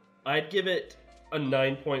now, I'd give it a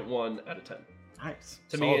 9.1 out of 10. Nice.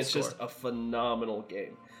 To me, it's just a phenomenal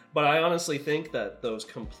game. But I honestly think that those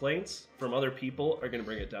complaints from other people are going to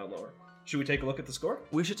bring it down lower. Should we take a look at the score?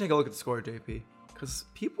 We should take a look at the score, JP, because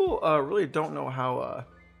people really don't know how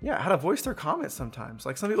to voice their comments sometimes.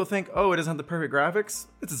 Like some people think, oh, it doesn't have the perfect graphics.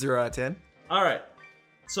 It's a 0 out of 10. All right.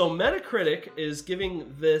 So Metacritic is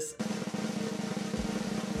giving this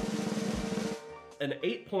an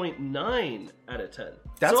 8.9 out of 10.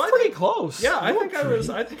 That's pretty close. Yeah, I think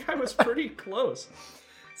I was pretty close.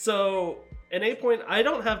 So an 8 point. I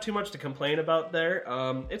don't have too much to complain about there.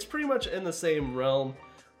 It's pretty much in the same realm.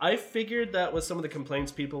 I figured that with some of the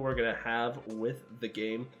complaints people were gonna have with the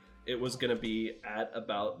game, it was gonna be at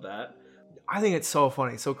about that. I think it's so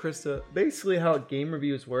funny. So Krista, basically how game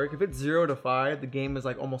reviews work, if it's 0 to 5, the game is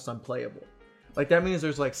like almost unplayable. Like that means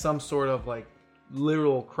there's like some sort of like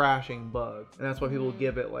literal crashing bug, and that's why people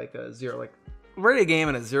give it like a 0. Like rate a game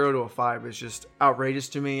in a 0 to a 5 is just outrageous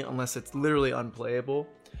to me unless it's literally unplayable.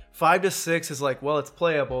 5 to 6 is like, well, it's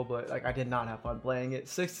playable, but like I did not have fun playing it.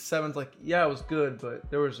 6 to 7 is like, yeah, it was good, but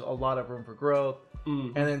there was a lot of room for growth.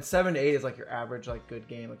 And then 7 to 8 is like your average like good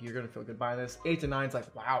game, like you're gonna feel good buying this. 8 to 9 is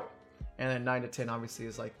like, wow. And then 9 to 10 obviously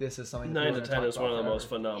is like, this is something 9 to 10 is one of the most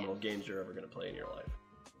phenomenal games you're ever going to play in your life.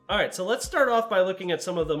 Alright, so let's start off by looking at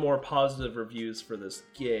some of the more positive reviews for this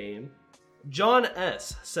game. John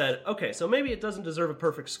S. said, okay, so maybe it doesn't deserve a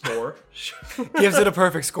perfect score. Gives it a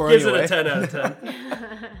perfect score Gives anyway. it a 10 out of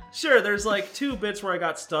 10. Sure, there's like 2 bits where I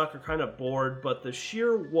got stuck or kind of bored, but the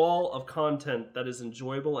sheer wall of content that is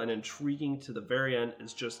enjoyable and intriguing to the very end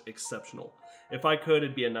is just exceptional. If I could,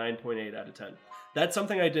 it'd be a 9.8 out of 10. That's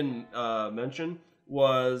something I didn't mention,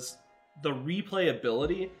 was the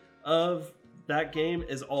replayability of that game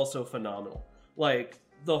is also phenomenal. Like,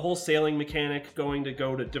 the whole sailing mechanic, go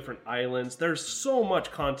to different islands, there's so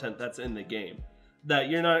much content that's in the game that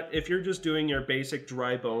you're not, if you're just doing your basic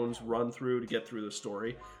dry bones run through to get through the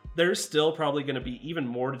story, there's still probably going to be even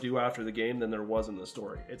more to do after the game than there was in the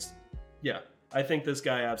story. I think this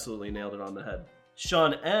guy absolutely nailed it on the head.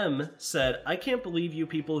 Sean M. said, I can't believe you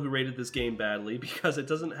people who rated this game badly because it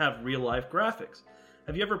doesn't have real-life graphics.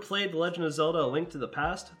 Have you ever played The Legend of Zelda: A Link to the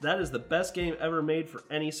Past? That is the best game ever made for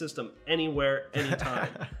any system, anywhere, anytime.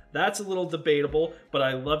 That's a little debatable, but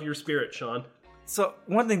I love your spirit, Sean. So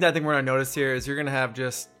one thing that I think we're going to notice here is you're going to have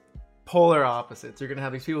just polar opposites. You're going to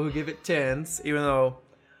have these people who give it 10s, even though,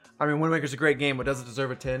 I mean, Wind Waker's a great game, but does it deserve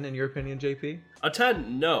a 10 in your opinion, JP? A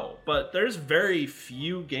 10, no, but there's very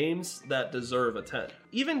few games that deserve a 10.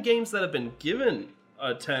 Even games that have been given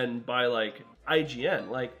a 10 by, like, IGN,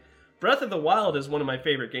 like, Breath of the Wild is one of my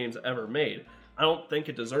favorite games ever made. I don't think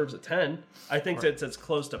it deserves a 10. I think it's as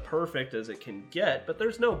close to perfect as it can get, but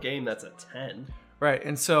there's no game that's a 10. Right,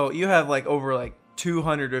 and so you have like over like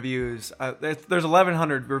 200 reviews. There's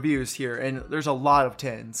 1,100 reviews here, and there's a lot of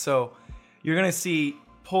 10s. So you're going to see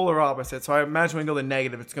polar opposites. So I imagine when we go to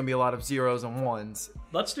negative, it's going to be a lot of 0s and 1s.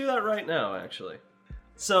 Let's do that right now, actually.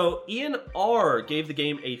 So Ian R. gave the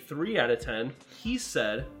game a 3 out of 10. He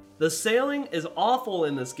said, the sailing is awful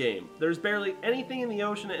in this game. There's barely anything in the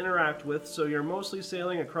ocean to interact with, so you're mostly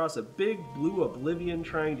sailing across a big blue oblivion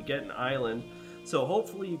trying to get an island, so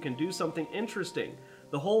hopefully you can do something interesting.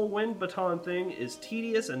 The whole wind baton thing is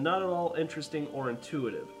tedious and not at all interesting or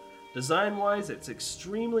intuitive. Design-wise, it's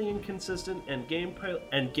extremely inconsistent, and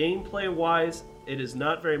gameplay-wise, it is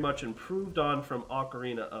not very much improved on from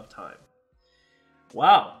Ocarina of Time.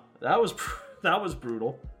 Wow, that was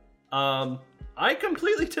brutal. I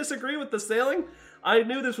completely disagree with the sailing. I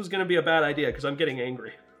knew this was going to be a bad idea because I'm getting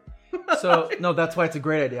angry. So, no, that's why it's a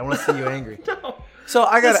great idea. I want to see you angry. No. So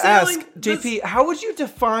I got to ask, JP, how would you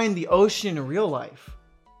define the ocean in real life?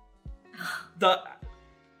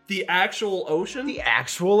 The actual ocean? The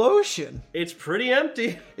actual ocean. It's pretty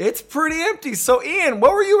empty. It's pretty empty. So, Ian,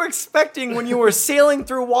 what were you expecting when you were sailing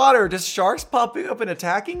through water? Just sharks popping up and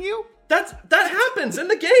attacking you? That happens in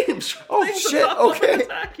the games. Oh, Things shit, pop up okay. and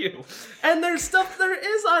attack you. And there is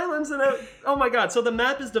islands in it. Oh my god. So the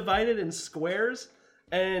map is divided in squares,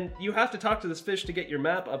 and you have to talk to this fish to get your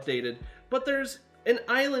map updated. But there's an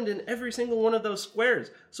island in every single one of those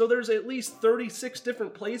squares. So there's at least 36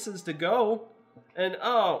 different places to go. And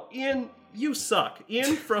oh, Ian, You suck.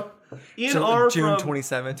 Ian June R. June from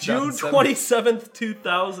 27th. June 2007. 27th,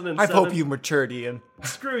 2007. I hope you matured, Ian.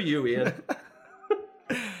 Screw you, Ian.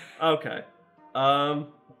 Okay.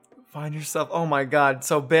 Find yourself. Oh my God.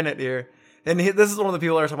 So Bennett here. And this is one of the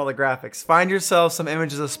people that are talking about the graphics. Find yourself some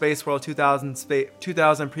images of Space World 2000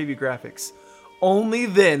 preview graphics. Only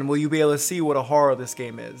then will you be able to see what a horror this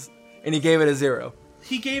game is. And he gave it a 0.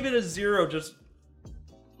 He gave it a 0 just...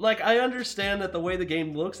 Like, I understand that the way the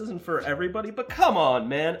game looks isn't for everybody, but come on,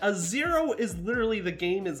 man. A 0 is literally the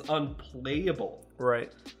game is unplayable.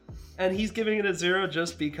 Right. And he's giving it a 0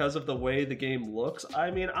 just because of the way the game looks. I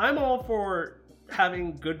mean, I'm all for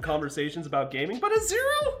having good conversations about gaming, but a 0?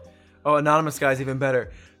 Oh, Anonymous guy's even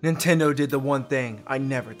better. Nintendo did the one thing I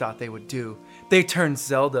never thought they would do. They turned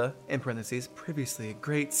Zelda, in parentheses, previously a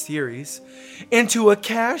great series, into a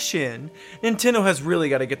cash-in. Nintendo has really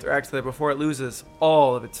got to get their act together before it loses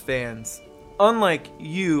all of its fans. Unlike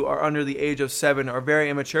you are under the age of 7 or very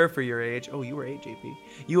immature for your age, oh, you were 8, JP,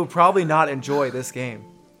 you will probably not enjoy this game.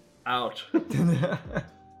 Ouch.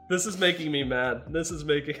 This is making me mad. This is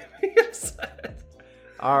making me upset.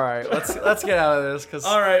 All right, let's get out of this. Cause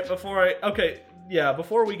All right, before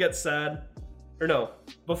we get sad, or no,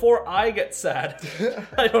 before I get sad,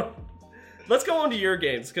 let's go on to your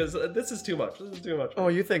games, because this is too much. This is too much. Oh,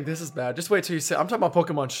 you think this is bad? Just wait till you say. I'm talking about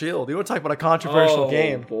Pokemon Shield. You want to talk about a controversial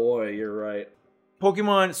game? Oh boy, you're right.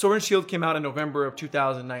 Pokemon Sword and Shield came out in November of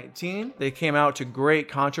 2019. They came out to great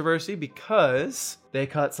controversy because they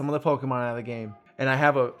cut some of the Pokemon out of the game. And I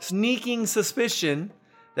have a sneaking suspicion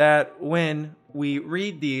that when we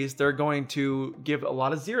read these, they're going to give a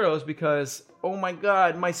lot of 0s because, oh my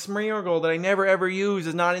god, my Smeargle that I never ever use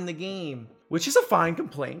is not in the game. Which is a fine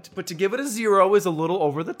complaint, but to give it a 0 is a little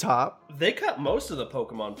over the top. They cut most of the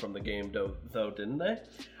Pokemon from the game, though, didn't they?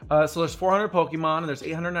 So there's 400 Pokemon and there's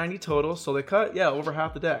 890 total, so they cut, over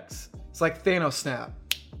half the decks. It's like Thanos Snap,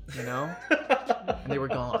 you know? And they were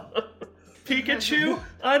gone. Pikachu,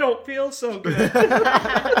 I don't feel so good.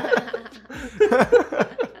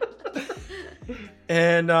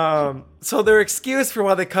 And so their excuse for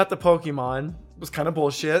why they cut the Pokemon was kind of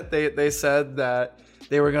bullshit. They said that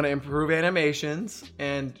they were going to improve animations,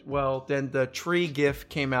 and well, then the tree GIF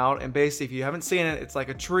came out, and basically, if you haven't seen it, it's like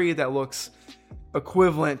a tree that looks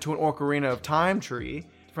equivalent to an Ocarina of Time tree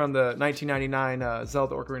from the 1999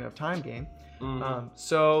 Zelda Ocarina of Time game.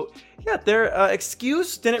 Mm-hmm. Their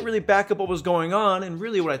excuse didn't really back up what was going on, and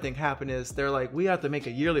really what I think happened is they're like, we have to make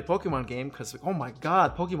a yearly Pokemon game because, oh my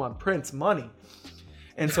god, Pokemon prints money.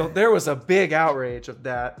 And so there was a big outrage of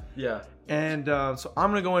that. Yeah. And so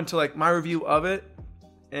I'm going to go into like my review of it.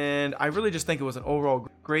 And I really just think it was an overall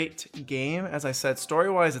great game. As I said,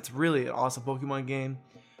 story-wise, it's really an awesome Pokemon game.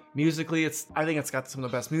 Musically, I think it's got some of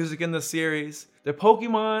the best music in the series. The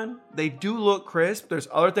Pokemon, they do look crisp. There's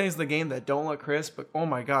other things in the game that don't look crisp, but oh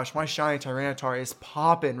my gosh, my shiny Tyranitar is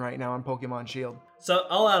popping right now in Pokemon Shield. So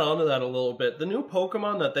I'll add on to that a little bit. The new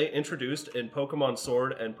Pokemon that they introduced in Pokemon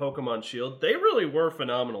Sword and Pokemon Shield, they really were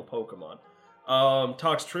phenomenal Pokemon.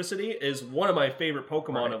 Toxtricity is one of my favorite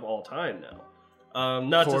Pokemon of all time now.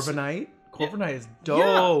 Corviknight? Corviknight is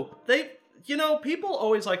dope. Yeah, people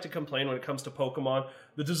always like to complain when it comes to Pokemon.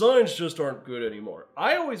 The designs just aren't good anymore.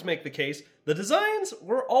 I always make the case, the designs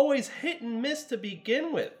were always hit and miss to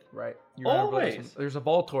begin with. Right. Always. There's a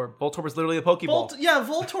Voltorb. Voltorb is literally a Pokeball.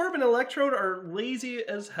 Voltorb and Electrode are lazy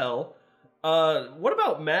as hell. What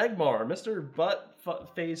about Magmar, Mr.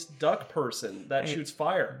 Butt-faced duck person that shoots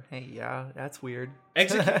fire? Hey, yeah, that's weird.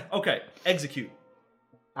 Execute. Okay, Execute.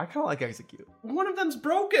 I kind of like Execute. One of them's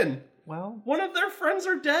broken. Well, one of their friends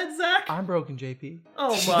are dead, Zach. I'm broken, JP.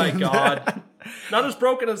 Oh my god. Not as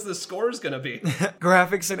broken as the score's gonna be.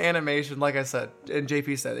 Graphics and animation, like I said, and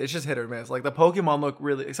JP said, it's just hit or miss. Like the Pokemon look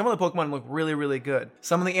some of the Pokemon look really, really good.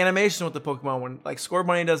 Some of the animation with the Pokemon, when like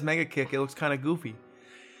Scorbunny does Mega Kick, it looks kind of goofy.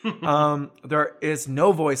 There is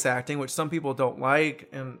no voice acting, which some people don't like,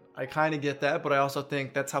 and I kind of get that, but I also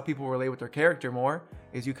think that's how people relate with their character more,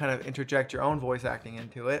 is you kind of interject your own voice acting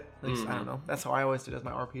into it. At least, I don't know. That's how I always did as my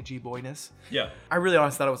RPG boyness. Yeah. I really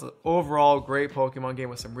honestly thought it was an overall great Pokemon game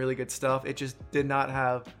with some really good stuff. It just did not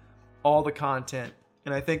have all the content.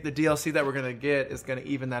 And I think the DLC that we're going to get is going to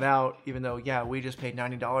even that out, even though, we just paid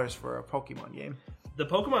 $90 for a Pokemon game. The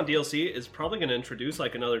Pokemon DLC is probably going to introduce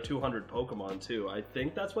like another 200 Pokemon too. I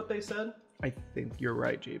think that's what they said. I think you're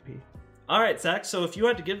right, JP. All right, Zach. So if you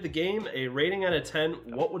had to give the game a rating out of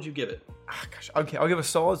 10, what would you give it? Okay, I'll give a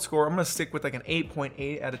solid score. I'm going to stick with like an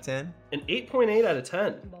 8.8 out of 10. An 8.8 out of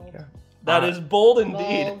 10? Bold. Yeah. That is bold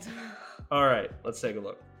indeed. Bold. All right, let's take a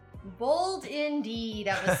look. Bold indeed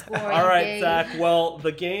of a score. All right, Zach. Well,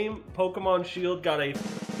 the game Pokemon Shield got a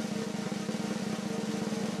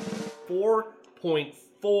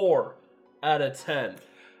 4.4 out of 10.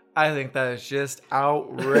 I think that is just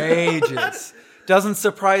outrageous. Doesn't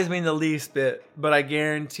surprise me in the least bit, but I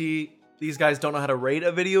guarantee these guys don't know how to rate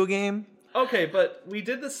a video game. Okay, but we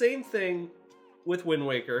did the same thing with Wind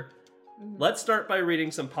Waker. Let's start by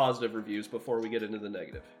reading some positive reviews before we get into the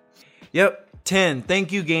negative. Yep, 10.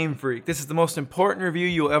 Thank you, Game Freak. This is the most important review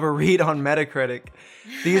you'll ever read on Metacritic.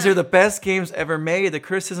 These are the best games ever made. The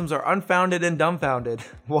criticisms are unfounded and dumbfounded.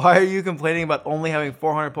 Why are you complaining about only having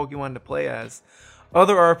 400 Pokemon to play as?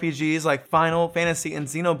 Other RPGs like Final Fantasy and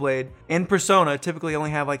Xenoblade and Persona typically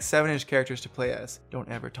only have like 7-ish characters to play as. Don't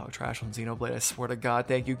ever talk trash on Xenoblade, I swear to God.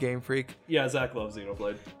 Thank you, Game Freak. Yeah, Zach loves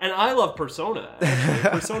Xenoblade. And I love Persona, actually.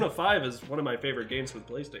 Persona 5 is one of my favorite games for the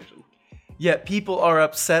PlayStation. Yet people are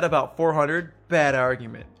upset about 400. Bad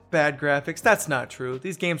argument. Bad graphics. That's not true.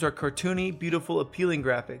 These games are cartoony, beautiful, appealing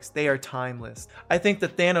graphics. They are timeless. I think the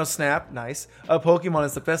Thanos snap, nice, of Pokemon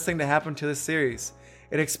is the best thing to happen to this series.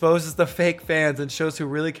 It exposes the fake fans and shows who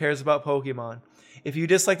really cares about Pokemon. If you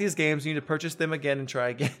dislike these games, you need to purchase them again and try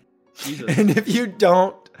again. Jesus. And if you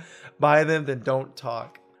don't buy them, then don't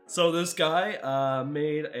talk. So this guy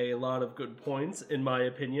made a lot of good points, in my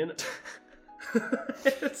opinion.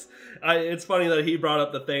 It's funny that he brought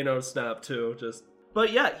up the Thanos snap too.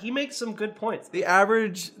 But yeah, he makes some good points. The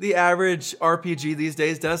average RPG these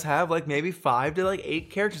days does have like maybe 5 to like 8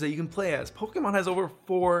 characters that you can play as. Pokemon has over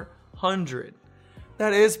 400.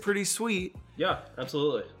 That is pretty sweet. Yeah,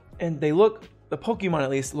 absolutely. And the Pokemon at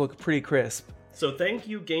least look pretty crisp. So thank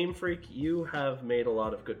you, Game Freak. You have made a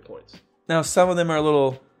lot of good points. Now some of them are a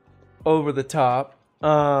little over the top.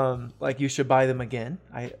 Like you should buy them again.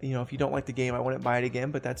 If you don't like the game, I wouldn't buy it again,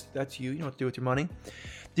 but that's you. You know what to do with your money.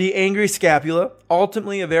 The Angry Scapula,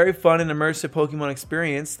 ultimately a very fun and immersive Pokemon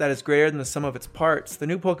experience that is greater than the sum of its parts. The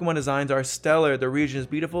new Pokemon designs are stellar, the region is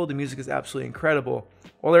beautiful, the music is absolutely incredible.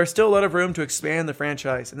 While there is still a lot of room to expand the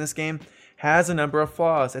franchise, and this game has a number of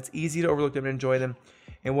flaws, it's easy to overlook them and enjoy them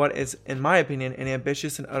in what is, in my opinion, an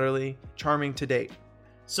ambitious and utterly charming to date.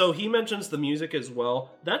 So he mentions the music as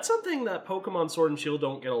well. That's something that Pokemon Sword and Shield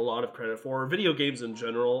don't get a lot of credit for. Video games in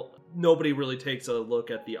general, nobody really takes a look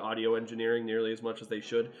at the audio engineering nearly as much as they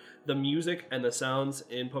should. The music and the sounds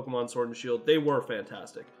in Pokemon Sword and Shield, they were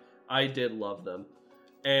fantastic. I did love them.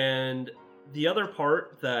 And the other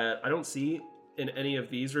part that I don't see in any of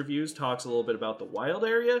these reviews talks a little bit about the wild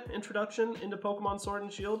area introduction into Pokemon Sword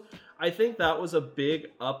and Shield. I think that was a big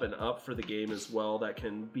up and up for the game as well. That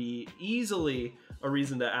can be easily a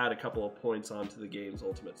reason to add a couple of points onto the game's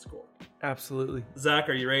ultimate score. Absolutely. Zach,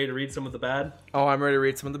 are you ready to read some of the bad? Oh, I'm ready to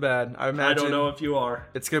read some of the bad. I don't know if you are.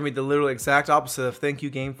 It's going to be the literal exact opposite of thank you,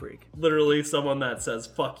 Game Freak. Literally someone that says,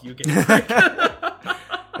 fuck you, Game Freak.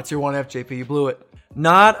 That's your 1F, JP. You blew it.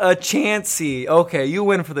 Not a Chansey. Okay, you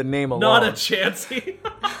win for the name alone. Not a Chansey.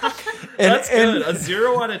 That's good. A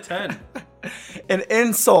 0 out of 10. An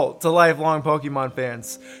insult to lifelong Pokemon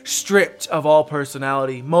fans. Stripped of all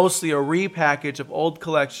personality. Mostly a repackage of old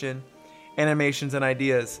collection, animations, and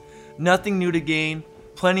ideas. Nothing new to gain.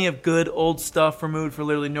 Plenty of good old stuff removed for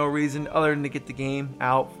literally no reason other than to get the game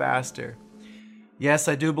out faster. Yes,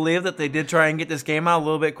 I do believe that they did try and get this game out a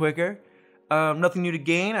little bit quicker. Nothing new to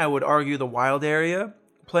gain. I would argue the wild area.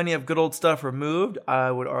 Plenty of good old stuff removed.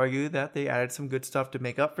 I would argue that they added some good stuff to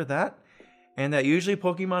make up for that. And that usually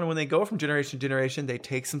Pokemon, when they go from generation to generation, they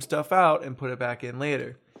take some stuff out and put it back in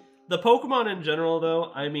later. The Pokemon in general,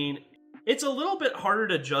 though, I mean, it's a little bit harder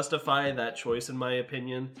to justify that choice, in my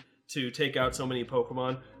opinion, to take out so many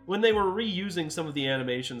Pokemon when they were reusing some of the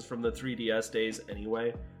animations from the 3DS days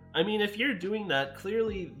anyway. I mean, if you're doing that,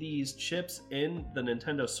 clearly these chips in the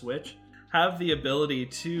Nintendo Switch have the ability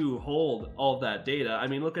to hold all of that data. I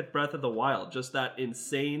mean, look at Breath of the Wild, just that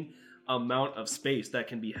insane amount of space that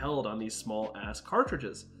can be held on these small ass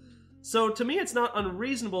cartridges. So to me, it's not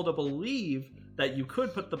unreasonable to believe that you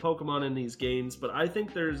could put the Pokemon in these games, but I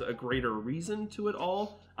think there's a greater reason to it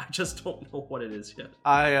all. I just don't know what it is yet.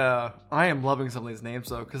 I am loving some of these names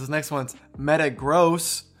though, because this next one's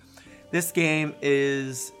Metagross. This game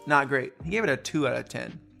is not great. He gave it a 2 out of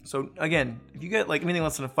 10. So again, if you get like anything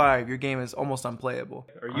less than a 5, your game is almost unplayable.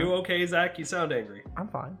 Are you okay, Zach? You sound angry. I'm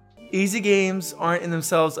fine. Easy games aren't in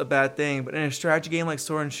themselves a bad thing, but in a strategy game like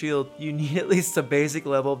Sword and Shield, you need at least a basic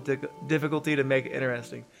level of difficulty to make it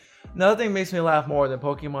interesting. Nothing makes me laugh more than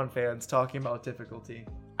Pokemon fans talking about difficulty.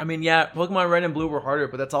 I mean, yeah, Pokemon Red and Blue were harder,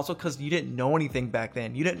 but that's also because you didn't know anything back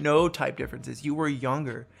then. You didn't know type differences. You were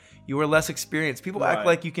younger. You were less experienced. People act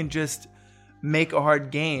like you can just make a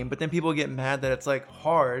hard game, but then people get mad that it's like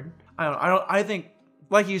hard. I think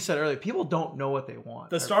like you said earlier, people don't know what they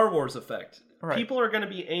want. The Star Wars effect. Right. People are going to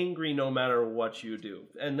be angry no matter what you do.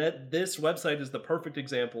 And this website is the perfect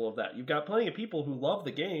example of that. You've got plenty of people who love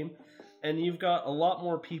the game, and you've got a lot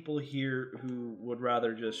more people here who would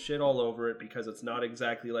rather just shit all over it because it's not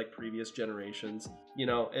exactly like previous generations. You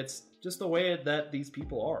know, it's just the way that these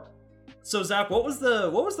people are. So Zach, what was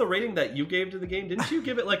the rating that you gave to the game? Didn't you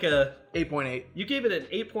give it like a 8.8? You gave it an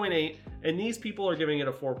 8.8, and these people are giving it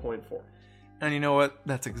a 4.4. And you know what?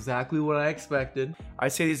 That's exactly what I expected.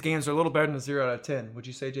 I'd say these games are a little better than a 0 out of 10. Would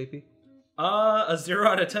you say, JP? A 0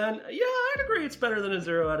 out of 10? Yeah, I'd agree it's better than a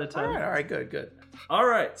 0 out of 10. All right, good. All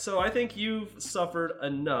right, so I think you've suffered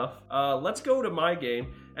enough. Let's go to my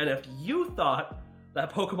game, and if you thought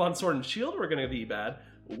that Pokemon Sword and Shield were going to be bad,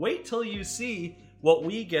 wait till you see what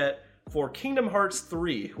we get for Kingdom Hearts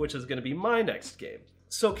 3, which is going to be my next game.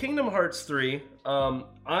 So Kingdom Hearts 3,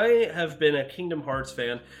 I have been a Kingdom Hearts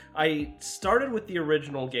fan. I started with the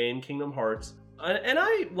original game, Kingdom Hearts, and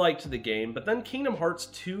I liked the game, but then Kingdom Hearts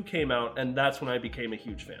 2 came out, and that's when I became a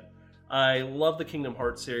huge fan. I love the Kingdom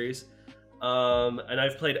Hearts series, and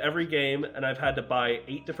I've played every game, and I've had to buy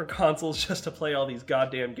 8 different consoles just to play all these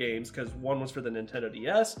goddamn games, because one was for the Nintendo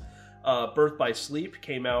DS, Birth by Sleep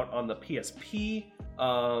came out on the PSP,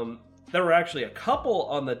 there were actually a couple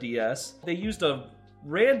on the DS. They used a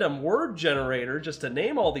random word generator just to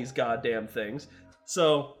name all these goddamn things.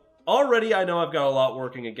 So already I know I've got a lot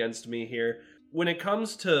working against me here. When it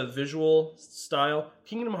comes to visual style,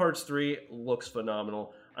 Kingdom Hearts 3 looks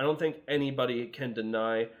phenomenal. I don't think anybody can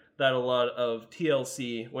deny that a lot of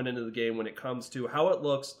TLC went into the game when it comes to how it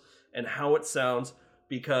looks and how it sounds,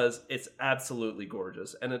 because it's absolutely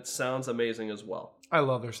gorgeous and it sounds amazing as well. I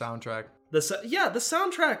love their soundtrack. The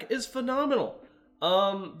soundtrack is phenomenal.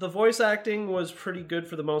 The voice acting was pretty good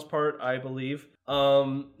for the most part, I believe.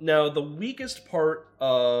 Now, the weakest part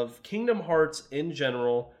of Kingdom Hearts in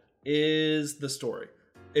general is the story.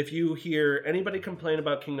 If you hear anybody complain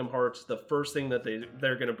about Kingdom Hearts, the first thing that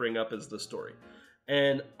they're going to bring up is the story.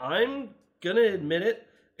 And I'm going to admit it,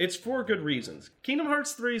 it's for good reasons. Kingdom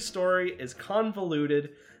Hearts 3's story is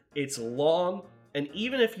convoluted, it's long, and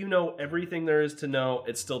even if you know everything there is to know,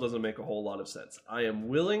 it still doesn't make a whole lot of sense. I am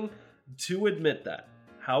willing to admit that.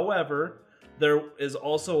 However, there is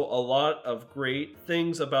also a lot of great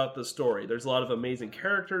things about the story. There's a lot of amazing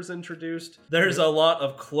characters introduced. There's a lot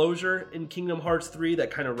of closure in Kingdom Hearts 3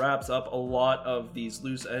 that kind of wraps up a lot of these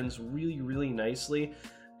loose ends really, really nicely.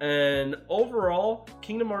 And overall,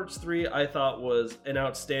 Kingdom Hearts 3 I thought was an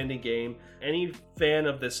outstanding game. Any fan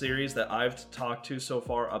of the series that I've talked to so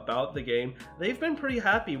far about the game, they've been pretty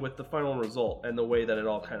happy with the final result and the way that it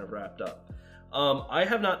all kind of wrapped up. I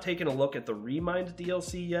have not taken a look at the Remind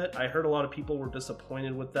DLC yet. I heard a lot of people were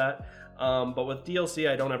disappointed with that. But with DLC,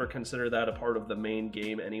 I don't ever consider that a part of the main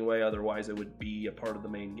game anyway. Otherwise, it would be a part of the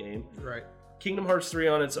main game. Right. Kingdom Hearts 3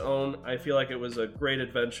 on its own, I feel like it was a great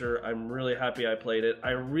adventure. I'm really happy I played it.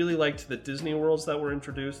 I really liked the Disney worlds that were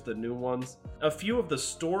introduced, the new ones. A few of the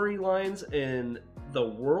storylines in the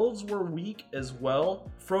worlds were weak as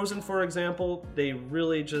well. Frozen, for example, they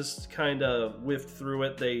really just kind of whiffed through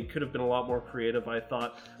it. They could have been a lot more creative, I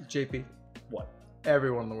thought. JP. What?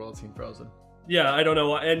 Everyone in the world's seen Frozen. Yeah, I don't know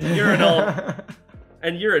why. And you're an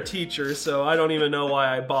and you're a teacher, so I don't even know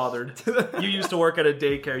why I bothered. You used to work at a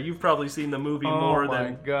daycare. You've probably seen the movie more than Oh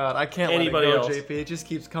my god, I can't anybody let it go, else. JP. It just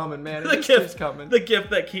keeps coming, man. It The just gift, keeps coming. the gift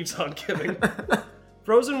that keeps on giving.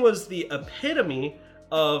 Frozen was the epitome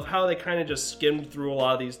of how they kind of just skimmed through a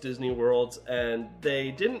lot of these Disney worlds, and they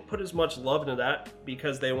didn't put as much love into that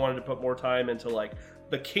because they wanted to put more time into like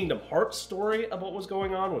the Kingdom Hearts story of what was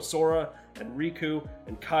going on with Sora and Riku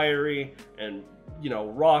and Kairi and, you know,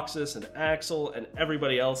 Roxas and Axel and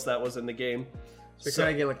everybody else that was in the game. So you're kind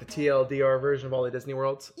of getting like the TLDR version of all the Disney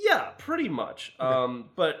worlds? Yeah, pretty much. Okay.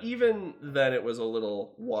 But even then it was a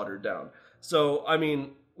little watered down. So, I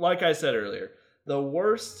mean, like I said earlier, the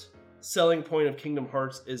worst selling point of Kingdom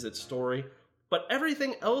Hearts is its story, but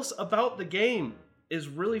everything else about the game is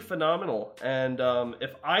really phenomenal. And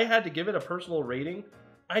if I had to give it a personal rating,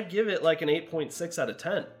 I'd give it like an 8.6 out of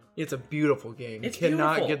 10. It's a beautiful game. It's you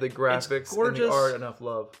cannot beautiful. give the graphics and the art enough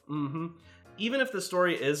love. Mm-hmm. Even if the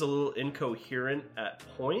story is a little incoherent at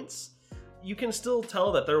points, you can still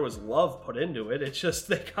tell that there was love put into it. It's just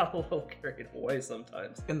they got a little carried away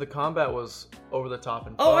sometimes. And the combat was over the top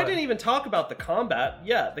and fun. Oh, I didn't even talk about the combat.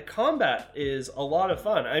 Yeah, the combat is a lot of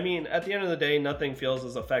fun. I mean, at the end of the day, nothing feels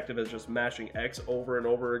as effective as just mashing X over and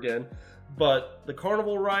over again. But the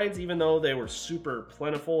carnival rides, even though they were super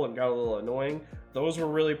plentiful and got a little annoying, those were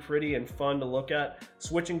really pretty and fun to look at.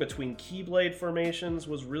 Switching between Keyblade formations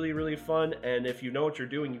was really, really fun. And if you know what you're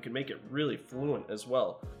doing, you can make it really fluent as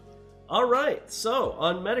well. All right, so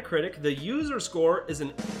on Metacritic, the user score is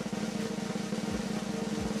an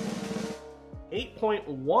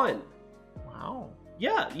 8.1. Wow.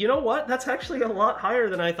 Yeah, you know what? That's actually a lot higher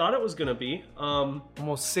than I thought it was going to be.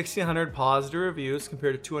 Almost 1,600 positive reviews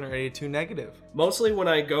compared to 282 negative. Mostly when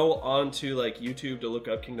I go onto like YouTube to look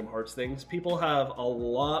up Kingdom Hearts things, people have a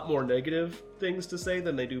lot more negative things to say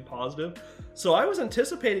than they do positive. So I was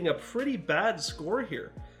anticipating a pretty bad score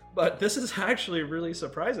here. But this is actually really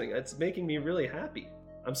surprising. It's making me really happy.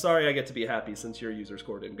 I'm sorry I get to be happy since your user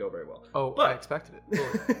score didn't go very well. Oh, but I expected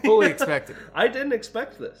it. Fully expected it. I didn't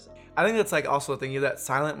expect this. I think that's like also a thing. You have that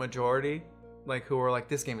silent majority, like who are like,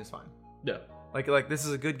 this game is fine. Yeah. Like this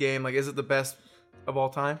is a good game. Like, is it the best of all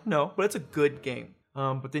time? No, but it's a good game.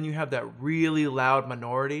 But then you have that really loud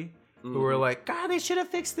minority who are like, God, they should have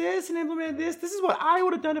fixed this and implemented this. This is what I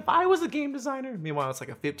would have done if I was a game designer. Meanwhile, it's like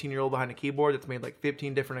a 15-year-old behind a keyboard that's made like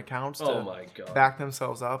 15 different accounts to back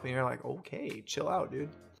themselves up. And you're like, okay, chill out, dude.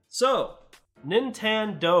 So,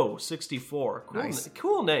 Nintendo 64. Nice.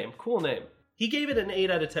 Cool name. He gave it an 8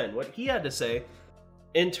 out of 10. What he had to say,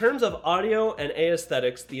 in terms of audio and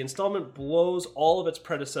aesthetics, the installment blows all of its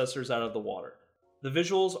predecessors out of the water. The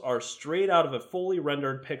visuals are straight out of a fully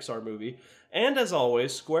rendered Pixar movie, and as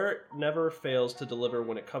always, Square never fails to deliver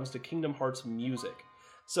when it comes to Kingdom Hearts music.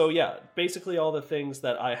 So yeah, basically all the things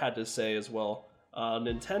that I had to say as well.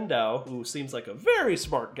 Nintendo, who seems like a very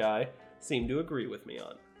smart guy, seemed to agree with me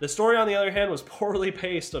on. The story, on the other hand, was poorly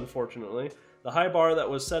paced, unfortunately. The high bar that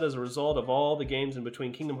was set as a result of all the games in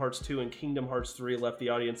between Kingdom Hearts 2 and Kingdom Hearts 3 left the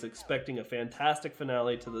audience expecting a fantastic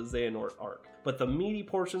finale to the Xehanort arc. But the meaty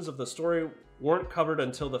portions of the story weren't covered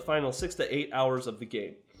until the final 6 to 8 hours of the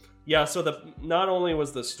game. Yeah, so not only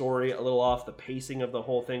was the story a little off, the pacing of the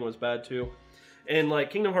whole thing was bad too. And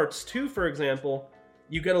like Kingdom Hearts 2, for example,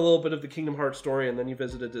 you get a little bit of the Kingdom Hearts story and then you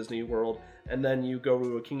visit a Disney World, and then you go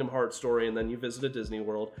to a Kingdom Hearts story and then you visit a Disney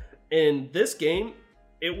World. In this game,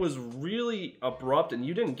 it was really abrupt and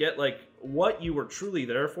you didn't get like what you were truly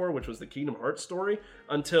there for, which was the Kingdom Hearts story,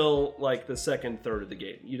 until like the second third of the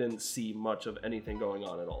game. You didn't see much of anything going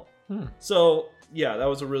on at all. So yeah, that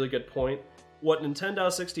was a really good point. What Nintendo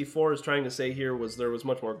 64 is trying to say here was there was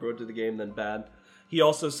much more good to the game than bad. He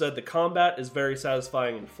also said the combat is very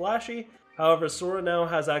satisfying and flashy. However, Sora now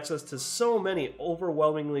has access to so many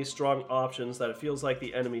overwhelmingly strong options that it feels like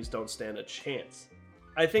the enemies don't stand a chance.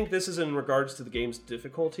 I think this is in regards to the game's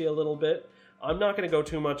difficulty a little bit. I'm not going to go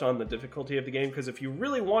too much on the difficulty of the game, because if you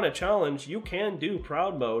really want a challenge, you can do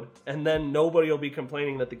Proud Mode, and then nobody will be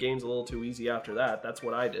complaining that the game's a little too easy after that. That's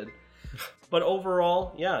what I did. But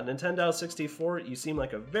overall, yeah, Nintendo 64, you seem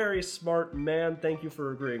like a very smart man. Thank you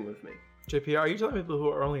for agreeing with me. JP, are you telling people who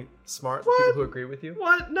are only smart, the people who agree with you?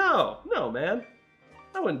 What? No, man.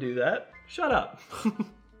 I wouldn't do that. Shut up.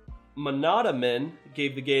 Manadamin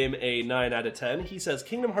gave the game a 9 out of 10. He says,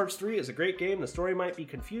 Kingdom Hearts 3 is a great game. The story might be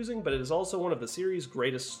confusing, but it is also one of the series'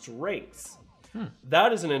 greatest strengths.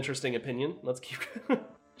 That is an interesting opinion. Let's keep...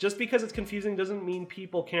 Just because it's confusing doesn't mean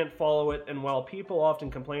people can't follow it, and while people often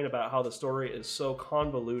complain about how the story is so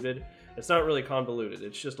convoluted, it's not really convoluted,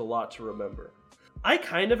 it's just a lot to remember. I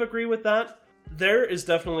kind of agree with that. There is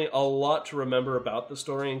definitely a lot to remember about the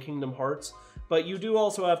story in Kingdom Hearts, but you do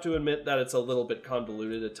also have to admit that it's a little bit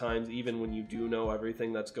convoluted at times, even when you do know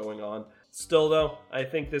everything that's going on. Still though, I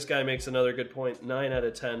think this guy makes another good point. 9 out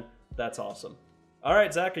of 10, that's awesome.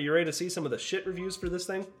 Alright, Zach, are you ready to see some of the shit reviews for this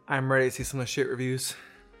thing? I'm ready to see some of the shit reviews.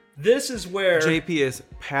 This is where... JP is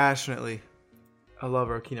passionately a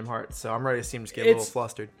lover of Kingdom Hearts, so I'm ready to see him just get a little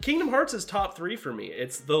flustered. Kingdom Hearts is top 3 for me.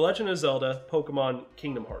 It's The Legend of Zelda, Pokemon,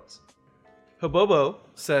 Kingdom Hearts. Hobobo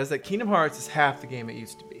says that Kingdom Hearts is half the game it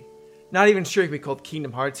used to be. Not even sure it can be called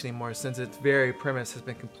Kingdom Hearts anymore, since its very premise has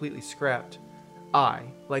been completely scrapped. I,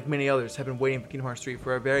 like many others, have been waiting for Kingdom Hearts 3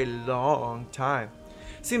 for a very long time.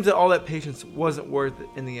 Seems that all that patience wasn't worth it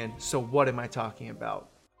in the end, so what am I talking about?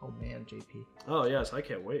 Oh man, JP. Oh yes, I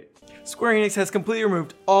can't wait. Square Enix has completely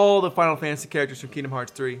removed all the Final Fantasy characters from Kingdom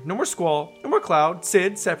Hearts 3. No more Squall, no more Cloud,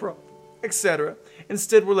 Cid, Sephiroth, etc.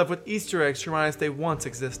 Instead, we're left with Easter eggs to remind us they once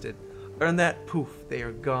existed. Other than that, poof, they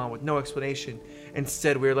are gone with no explanation.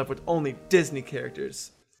 Instead, we are left with only Disney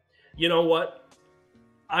characters. You know what?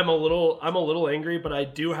 I'm a little angry, but I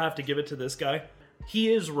do have to give it to this guy.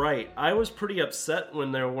 He is right. I was pretty upset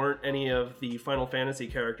when there weren't any of the Final Fantasy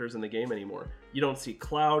characters in the game anymore. You don't see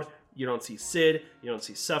Cloud, you don't see Cid, you don't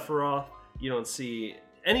see Sephiroth, you don't see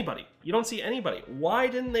anybody. You don't see anybody. Why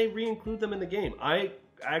didn't they re-include them in the game? I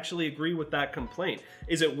actually agree with that complaint.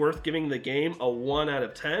 Is it worth giving the game a 1 out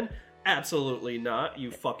of 10? Absolutely not,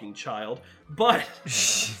 you fucking child. But...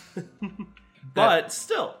 but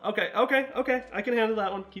still. Okay. I can handle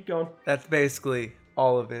that one. Keep going. That's basically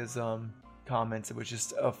all of his comments. It was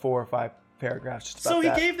just 4 or 5 paragraphs just about So he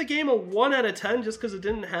that. gave the game a 1 out of 10 just because it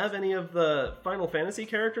didn't have any of the Final Fantasy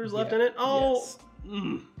characters left in it? Oh,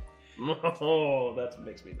 Yes. Oh, that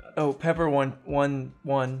makes me nuts. Oh, Pepper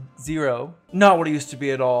 110. Not what it used to be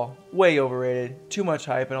at all. Way overrated. Too much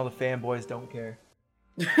hype, and all the fanboys don't care.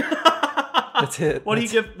 That's it. What do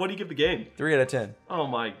you give the game? 3 out of 10. Oh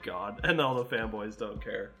my god! And all the fanboys don't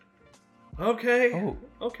care. Okay. Oh.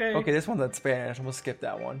 Okay. Okay, this one's in Spanish. I'm gonna skip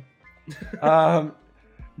that one.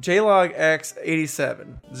 JLog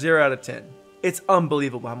X87, 0 out of 10. It's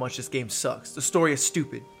unbelievable how much this game sucks. The story is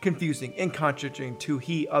stupid, confusing, and contradicting to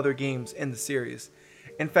other games in the series.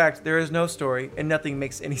 In fact, there is no story, and nothing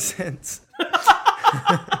makes any sense.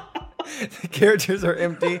 The characters are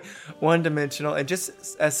empty, one-dimensional, and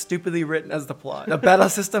just as stupidly written as the plot. The battle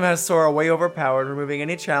system has Sora way overpowered, removing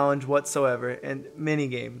any challenge whatsoever, and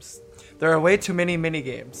mini-games. There are way too many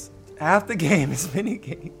mini-games. Half the game is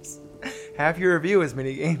mini-games. Half your review is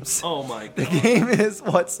mini-games. Oh my god. The game is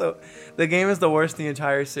the game is the worst in the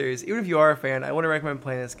entire series. Even if you are a fan, I wouldn't recommend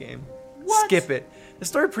playing this game. What? Skip it. The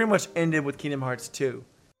story pretty much ended with Kingdom Hearts 2.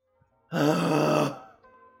 A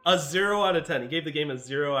 0 out of 10. He gave the game a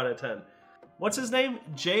 0 out of 10. What's his name?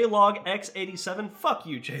 JLog X87. Fuck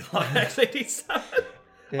you, JLog X87.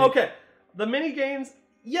 Okay, the mini games.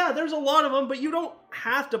 Yeah, there's a lot of them, but you don't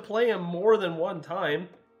have to play them more than one time.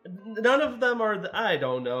 None of them are. I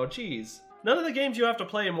don't know. Jeez. None of the games you have to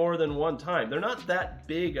play more than one time. They're not that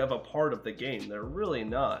big of a part of the game. They're really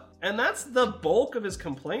not. And that's the bulk of his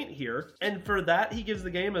complaint here. And for that, he gives the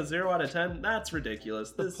game a 0 out of 10. That's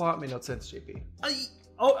ridiculous. The plot made no sense, JP.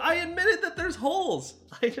 I admitted that there's holes.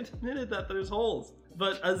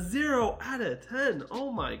 But a 0 out of 10.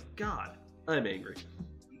 Oh my god. I'm angry.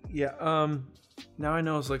 Yeah, now I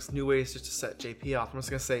know it's like new ways just to set JP off. I'm just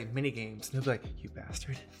gonna say mini games. And he'll be like, you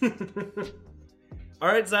bastard.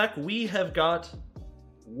 Alright, Zach, we have got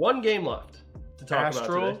one game left to talk about today.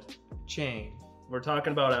 Astral Chain. We're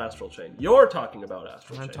talking about Astral Chain. You're talking about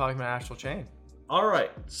Astral Chain. I'm talking about Astral Chain. Alright,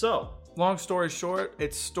 so. Long story short,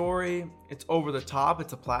 it's over the top.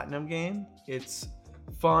 It's a platinum game. It's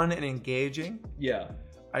fun and engaging. Yeah.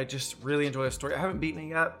 I just really enjoy the story. I haven't beaten it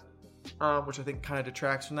yet, which I think kind of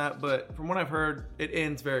detracts from that. But from what I've heard, it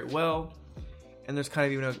ends very well. And there's kind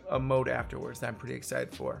of even a mode afterwards that I'm pretty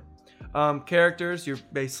excited for. Characters, you're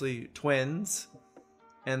basically twins.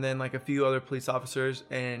 And then like a few other police officers.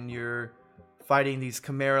 And you're fighting these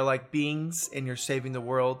chimera-like beings. And you're saving the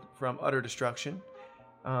world from utter destruction.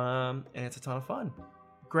 And it's a ton of fun.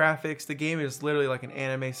 Graphics, the game is literally like an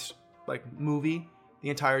anime movie the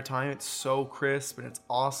entire time. It's so crisp and it's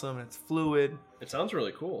awesome and it's fluid. It sounds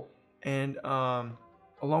really cool. And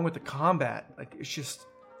along with the combat, like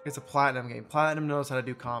it's a platinum game. Platinum knows how to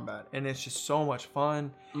do combat, and it's just so much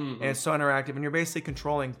fun. And it's so interactive, and you're basically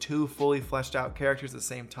controlling 2 fully fleshed out characters at the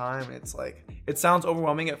same time. And it's like, it sounds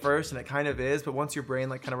overwhelming at first, and it kind of is, but once your brain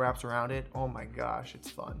like kind of wraps around it, oh my gosh, it's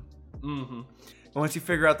fun. And once you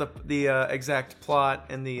figure out the exact plot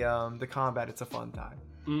and the combat, it's a fun time.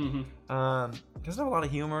 Doesn't have a lot of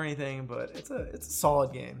humor or anything, but it's a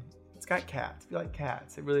solid game. It's got cats. If you like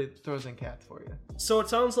cats, it really throws in cats for you. So it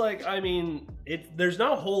sounds like, I mean, there's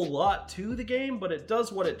not a whole lot to the game, but it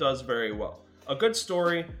does what it does very well. A good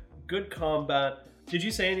story, good combat. Did you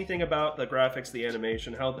say anything about the graphics, the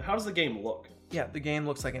animation? How does the game look? Yeah, the game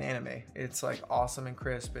looks like an anime. It's like awesome and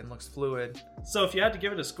crisp and looks fluid. So if you had to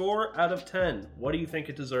give it a score out of 10, what do you think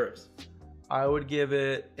it deserves? I would give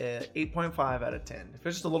it an 8.5 out of 10. If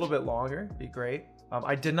it's just a little bit longer, it'd be great.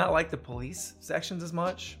 I did not like the police sections as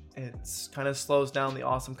much. It's kind of slows down the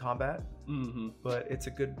awesome combat, but it's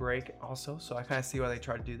a good break also. So I kind of see why they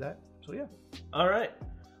try to do that. So yeah. All right.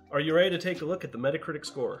 Are you ready to take a look at the Metacritic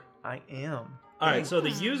score? I am. All right. So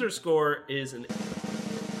the user score is an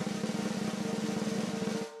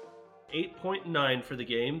 8.9 for the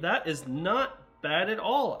game. That is not bad at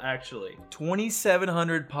all, actually.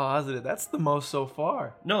 2,700 positive. That's the most so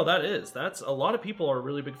far. No, that's a lot of people are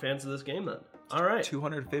really big fans of this game then. All right.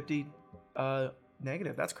 250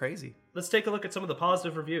 negative. That's crazy. Let's take a look at some of the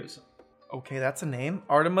positive reviews. Okay, that's a name.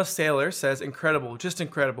 Artemis Sailor says, incredible, just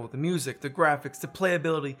incredible. The music, the graphics, the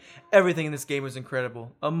playability, everything in this game is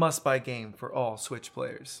incredible. A must-buy game for all Switch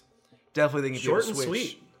players. Definitely think if you have a Switch,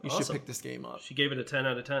 sweet. You should pick this game up. She gave it a 10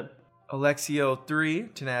 out of 10.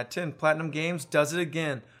 Alexio3, 10 out of 10. Platinum Games does it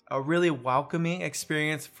again. A really welcoming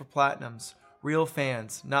experience for Platinums. Real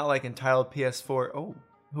fans, not like entitled PS4,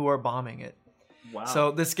 who are bombing it. Wow.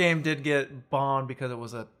 So this game did get bombed because it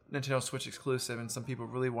was a Nintendo Switch exclusive, and some people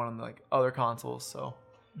really wanted like other consoles. So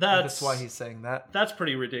that's why he's saying that. That's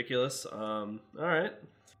pretty ridiculous. All right.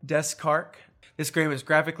 Descark This game is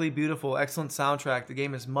graphically beautiful, excellent soundtrack. The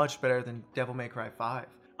game is much better than Devil May Cry 5.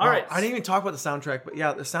 All right. I didn't even talk about the soundtrack, but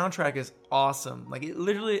yeah, the soundtrack is awesome. Like it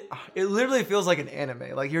literally feels like an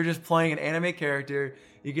anime. Like you're just playing an anime character.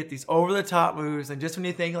 You get these over the top moves, and just when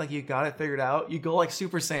you think like you got it figured out, you go like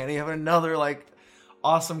Super Saiyan. You have another like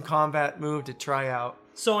awesome combat move to try out.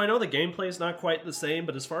 So I know the gameplay is not quite the same,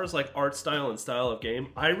 but as far as like art style and style of game,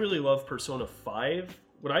 I really love Persona 5.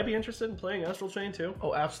 Would I be interested in playing Astral Chain too?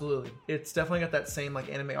 Oh, absolutely. It's definitely got that same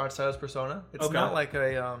like anime art style as Persona. It's Okay. not like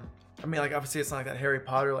a I mean, like obviously it's not like that Harry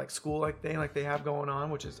Potter like school like thing like they have going on,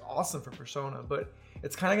 which is awesome for Persona. But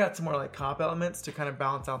it's kind of got some more like cop elements to kind of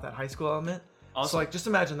balance out that high school element. Awesome. So like just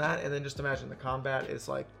imagine that, and then just imagine the combat is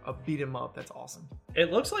like a beat 'em up. That's awesome. It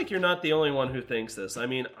looks like you're not the only one who thinks this. I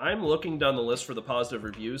mean, I'm looking down the list for the positive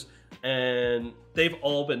reviews, and they've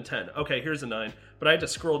all been 10. Okay, here's a 9, but I had to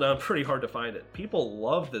scroll down pretty hard to find it. People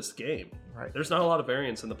love this game. Right. There's not a lot of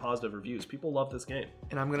variance in the positive reviews. People love this game.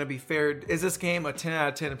 And I'm gonna be fair. Is this game a 10 out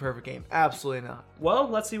of 10 a perfect game? Absolutely not. Well,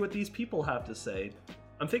 let's see what these people have to say.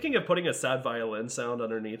 I'm thinking of putting a sad violin sound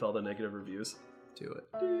underneath all the negative reviews. Do it.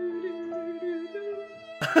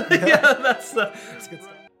 Yeah, that's good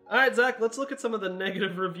stuff. All right, Zach, let's look at some of the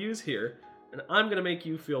negative reviews here, and I'm going to make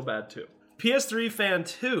you feel bad too. PS3 Fan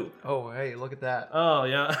 2. Oh, hey, look at that. Oh,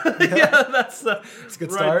 yeah. Yeah, that's a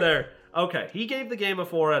good right start. there. Okay, he gave the game a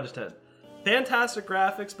 4 out of 10. Fantastic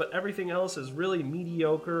graphics, but everything else is really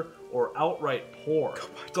mediocre or outright poor.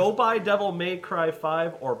 Go buy Devil May Cry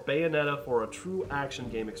 5 or Bayonetta for a true action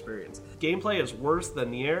game experience. Gameplay is worse than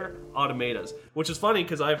Nier Automata's, which is funny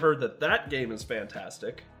because I've heard that game is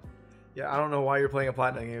fantastic. Yeah, I don't know why you're playing a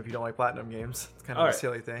Platinum game if you don't like Platinum games. It's kind of a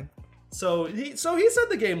silly thing. So he said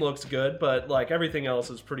the game looks good, but like everything else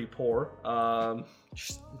is pretty poor. How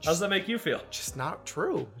does that make you feel? Just not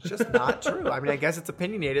true. It's just not true. I mean, I guess it's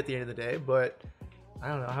opinionated at the end of the day, but I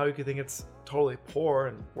don't know how you could think it's totally poor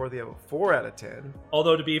and worthy of a 4 out of 10.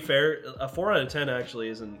 Although to be fair, a 4 out of 10 actually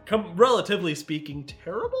isn't, relatively speaking,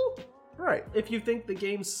 terrible. Right. If you think the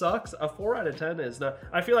game sucks, a 4 out of 10 is not.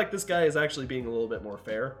 I feel like this guy is actually being a little bit more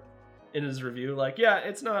fair in his review. Like, yeah,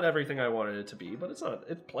 it's not everything I wanted it to be, but it's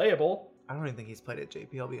playable. I don't even think he's played it,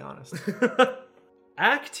 JP, I'll be honest.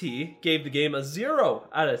 Acti gave the game a 0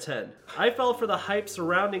 out of 10. I fell for the hype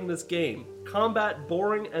surrounding this game. Combat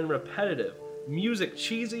boring and repetitive. Music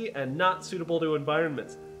cheesy and not suitable to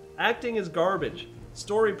environments. Acting is garbage.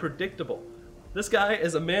 Story predictable. This guy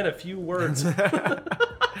is a man of few words. 0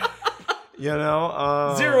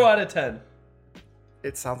 out of 10.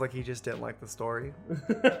 It sounds like he just didn't like the story.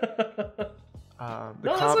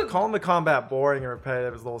 No, calling the combat boring and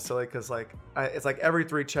repetitive is a little silly because like it's like every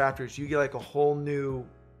 3 chapters you get like a whole new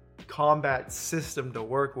combat system to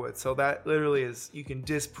work with. So that literally is, you can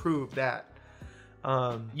disprove that.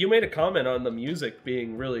 You made a comment on the music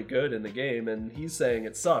being really good in the game, and he's saying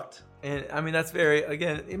it sucked. And I mean that's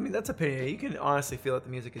that's opinion. You can honestly feel that the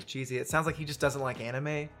music is cheesy. It sounds like he just doesn't like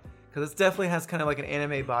anime because it definitely has kind of like an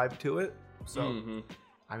anime vibe to it. So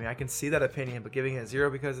I mean I can see that opinion, but giving it a 0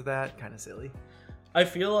 because of that, kind of silly. I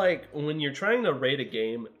feel like when you're trying to rate a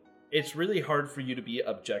game, it's really hard for you to be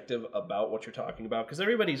objective about what you're talking about because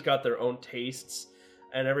everybody's got their own tastes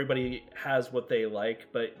and everybody has what they like,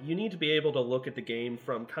 but you need to be able to look at the game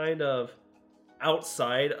from kind of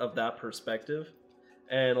outside of that perspective,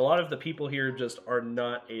 and a lot of the people here just are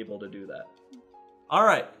not able to do that. All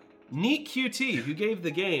right, Neat QT, who gave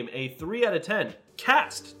the game a 3 out of 10.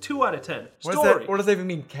 Cast, 2 out of 10. Story. What does that even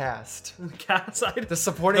mean, cast? Cast. The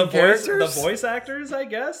supporting characters? The voice actors, I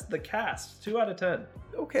guess. The cast, 2 out of 10.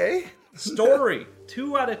 Okay. Story,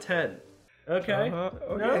 2 out of 10. Okay.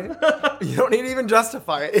 Okay. No? You don't need to even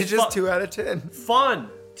justify it. It's just 2 out of 10. Fun,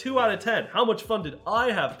 2 out of 10. How much fun did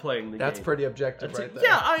I have playing the game? That's pretty objective right there.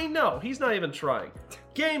 Yeah, I know. He's not even trying.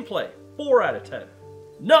 Gameplay, 4 out of 10.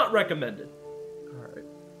 Not recommended. All right.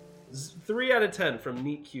 3 out of 10 from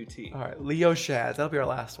Neat QT. All right, Leo Shads. That'll be our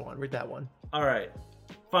last one. Read that one. All right.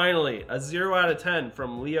 Finally, a 0 out of 10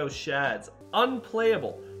 from Leo Shads.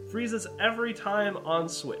 Unplayable. Freezes every time on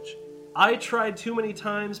Switch. I tried too many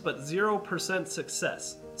times, but 0%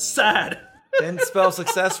 success. Sad. Didn't spell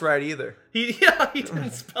success right either. He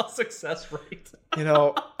didn't spell success right. You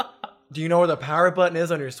know, do you know where the power button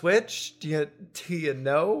is on your Switch? Do you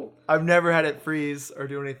know? I've never had it freeze or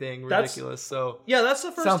do anything ridiculous. That's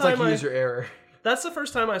the first sounds time like user error. That's the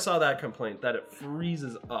first time I saw that complaint, that it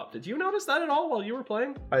freezes up. Did you notice that at all while you were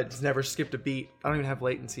playing? I just never skipped a beat. I don't even have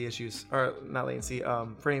latency issues. Or not latency,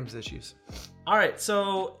 frames issues. Alright,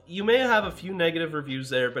 so you may have a few negative reviews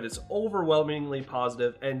there, but it's overwhelmingly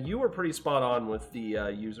positive, and you were pretty spot on with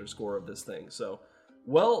the user score of this thing. So,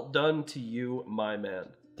 well done to you, my man.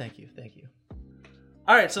 Thank you.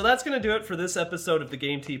 All right, so that's going to do it for this episode of the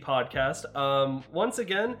Game Tea podcast. Once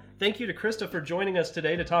again, thank you to Krista for joining us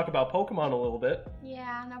today to talk about Pokemon a little bit.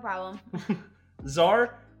 Yeah, no problem.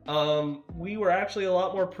 Czar, we were actually a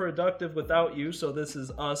lot more productive without you, so this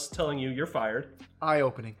is us telling you you're fired.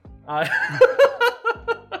 Eye-opening.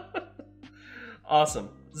 Awesome.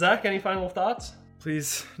 Zach, any final thoughts?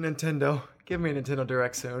 Please, Nintendo, give me a Nintendo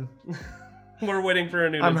Direct soon. We're waiting for a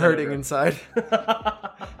new I'm Nintendo hurting Direct. inside.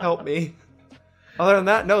 Help me. Other than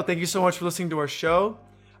that, no, thank you so much for listening to our show.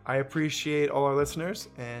 I appreciate all our listeners,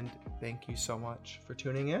 and thank you so much for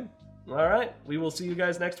tuning in. All right, we will see you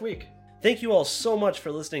guys next week. Thank you all so much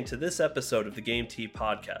for listening to this episode of the Game Tea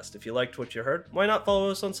podcast. If you liked what you heard, why not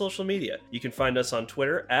follow us on social media? You can find us on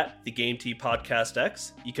Twitter at the Game Tea Podcast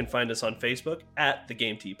X. You can find us on Facebook at the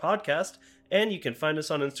Game Tea Podcast, and you can find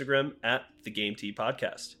us on Instagram at the Game Tea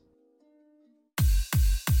Podcast.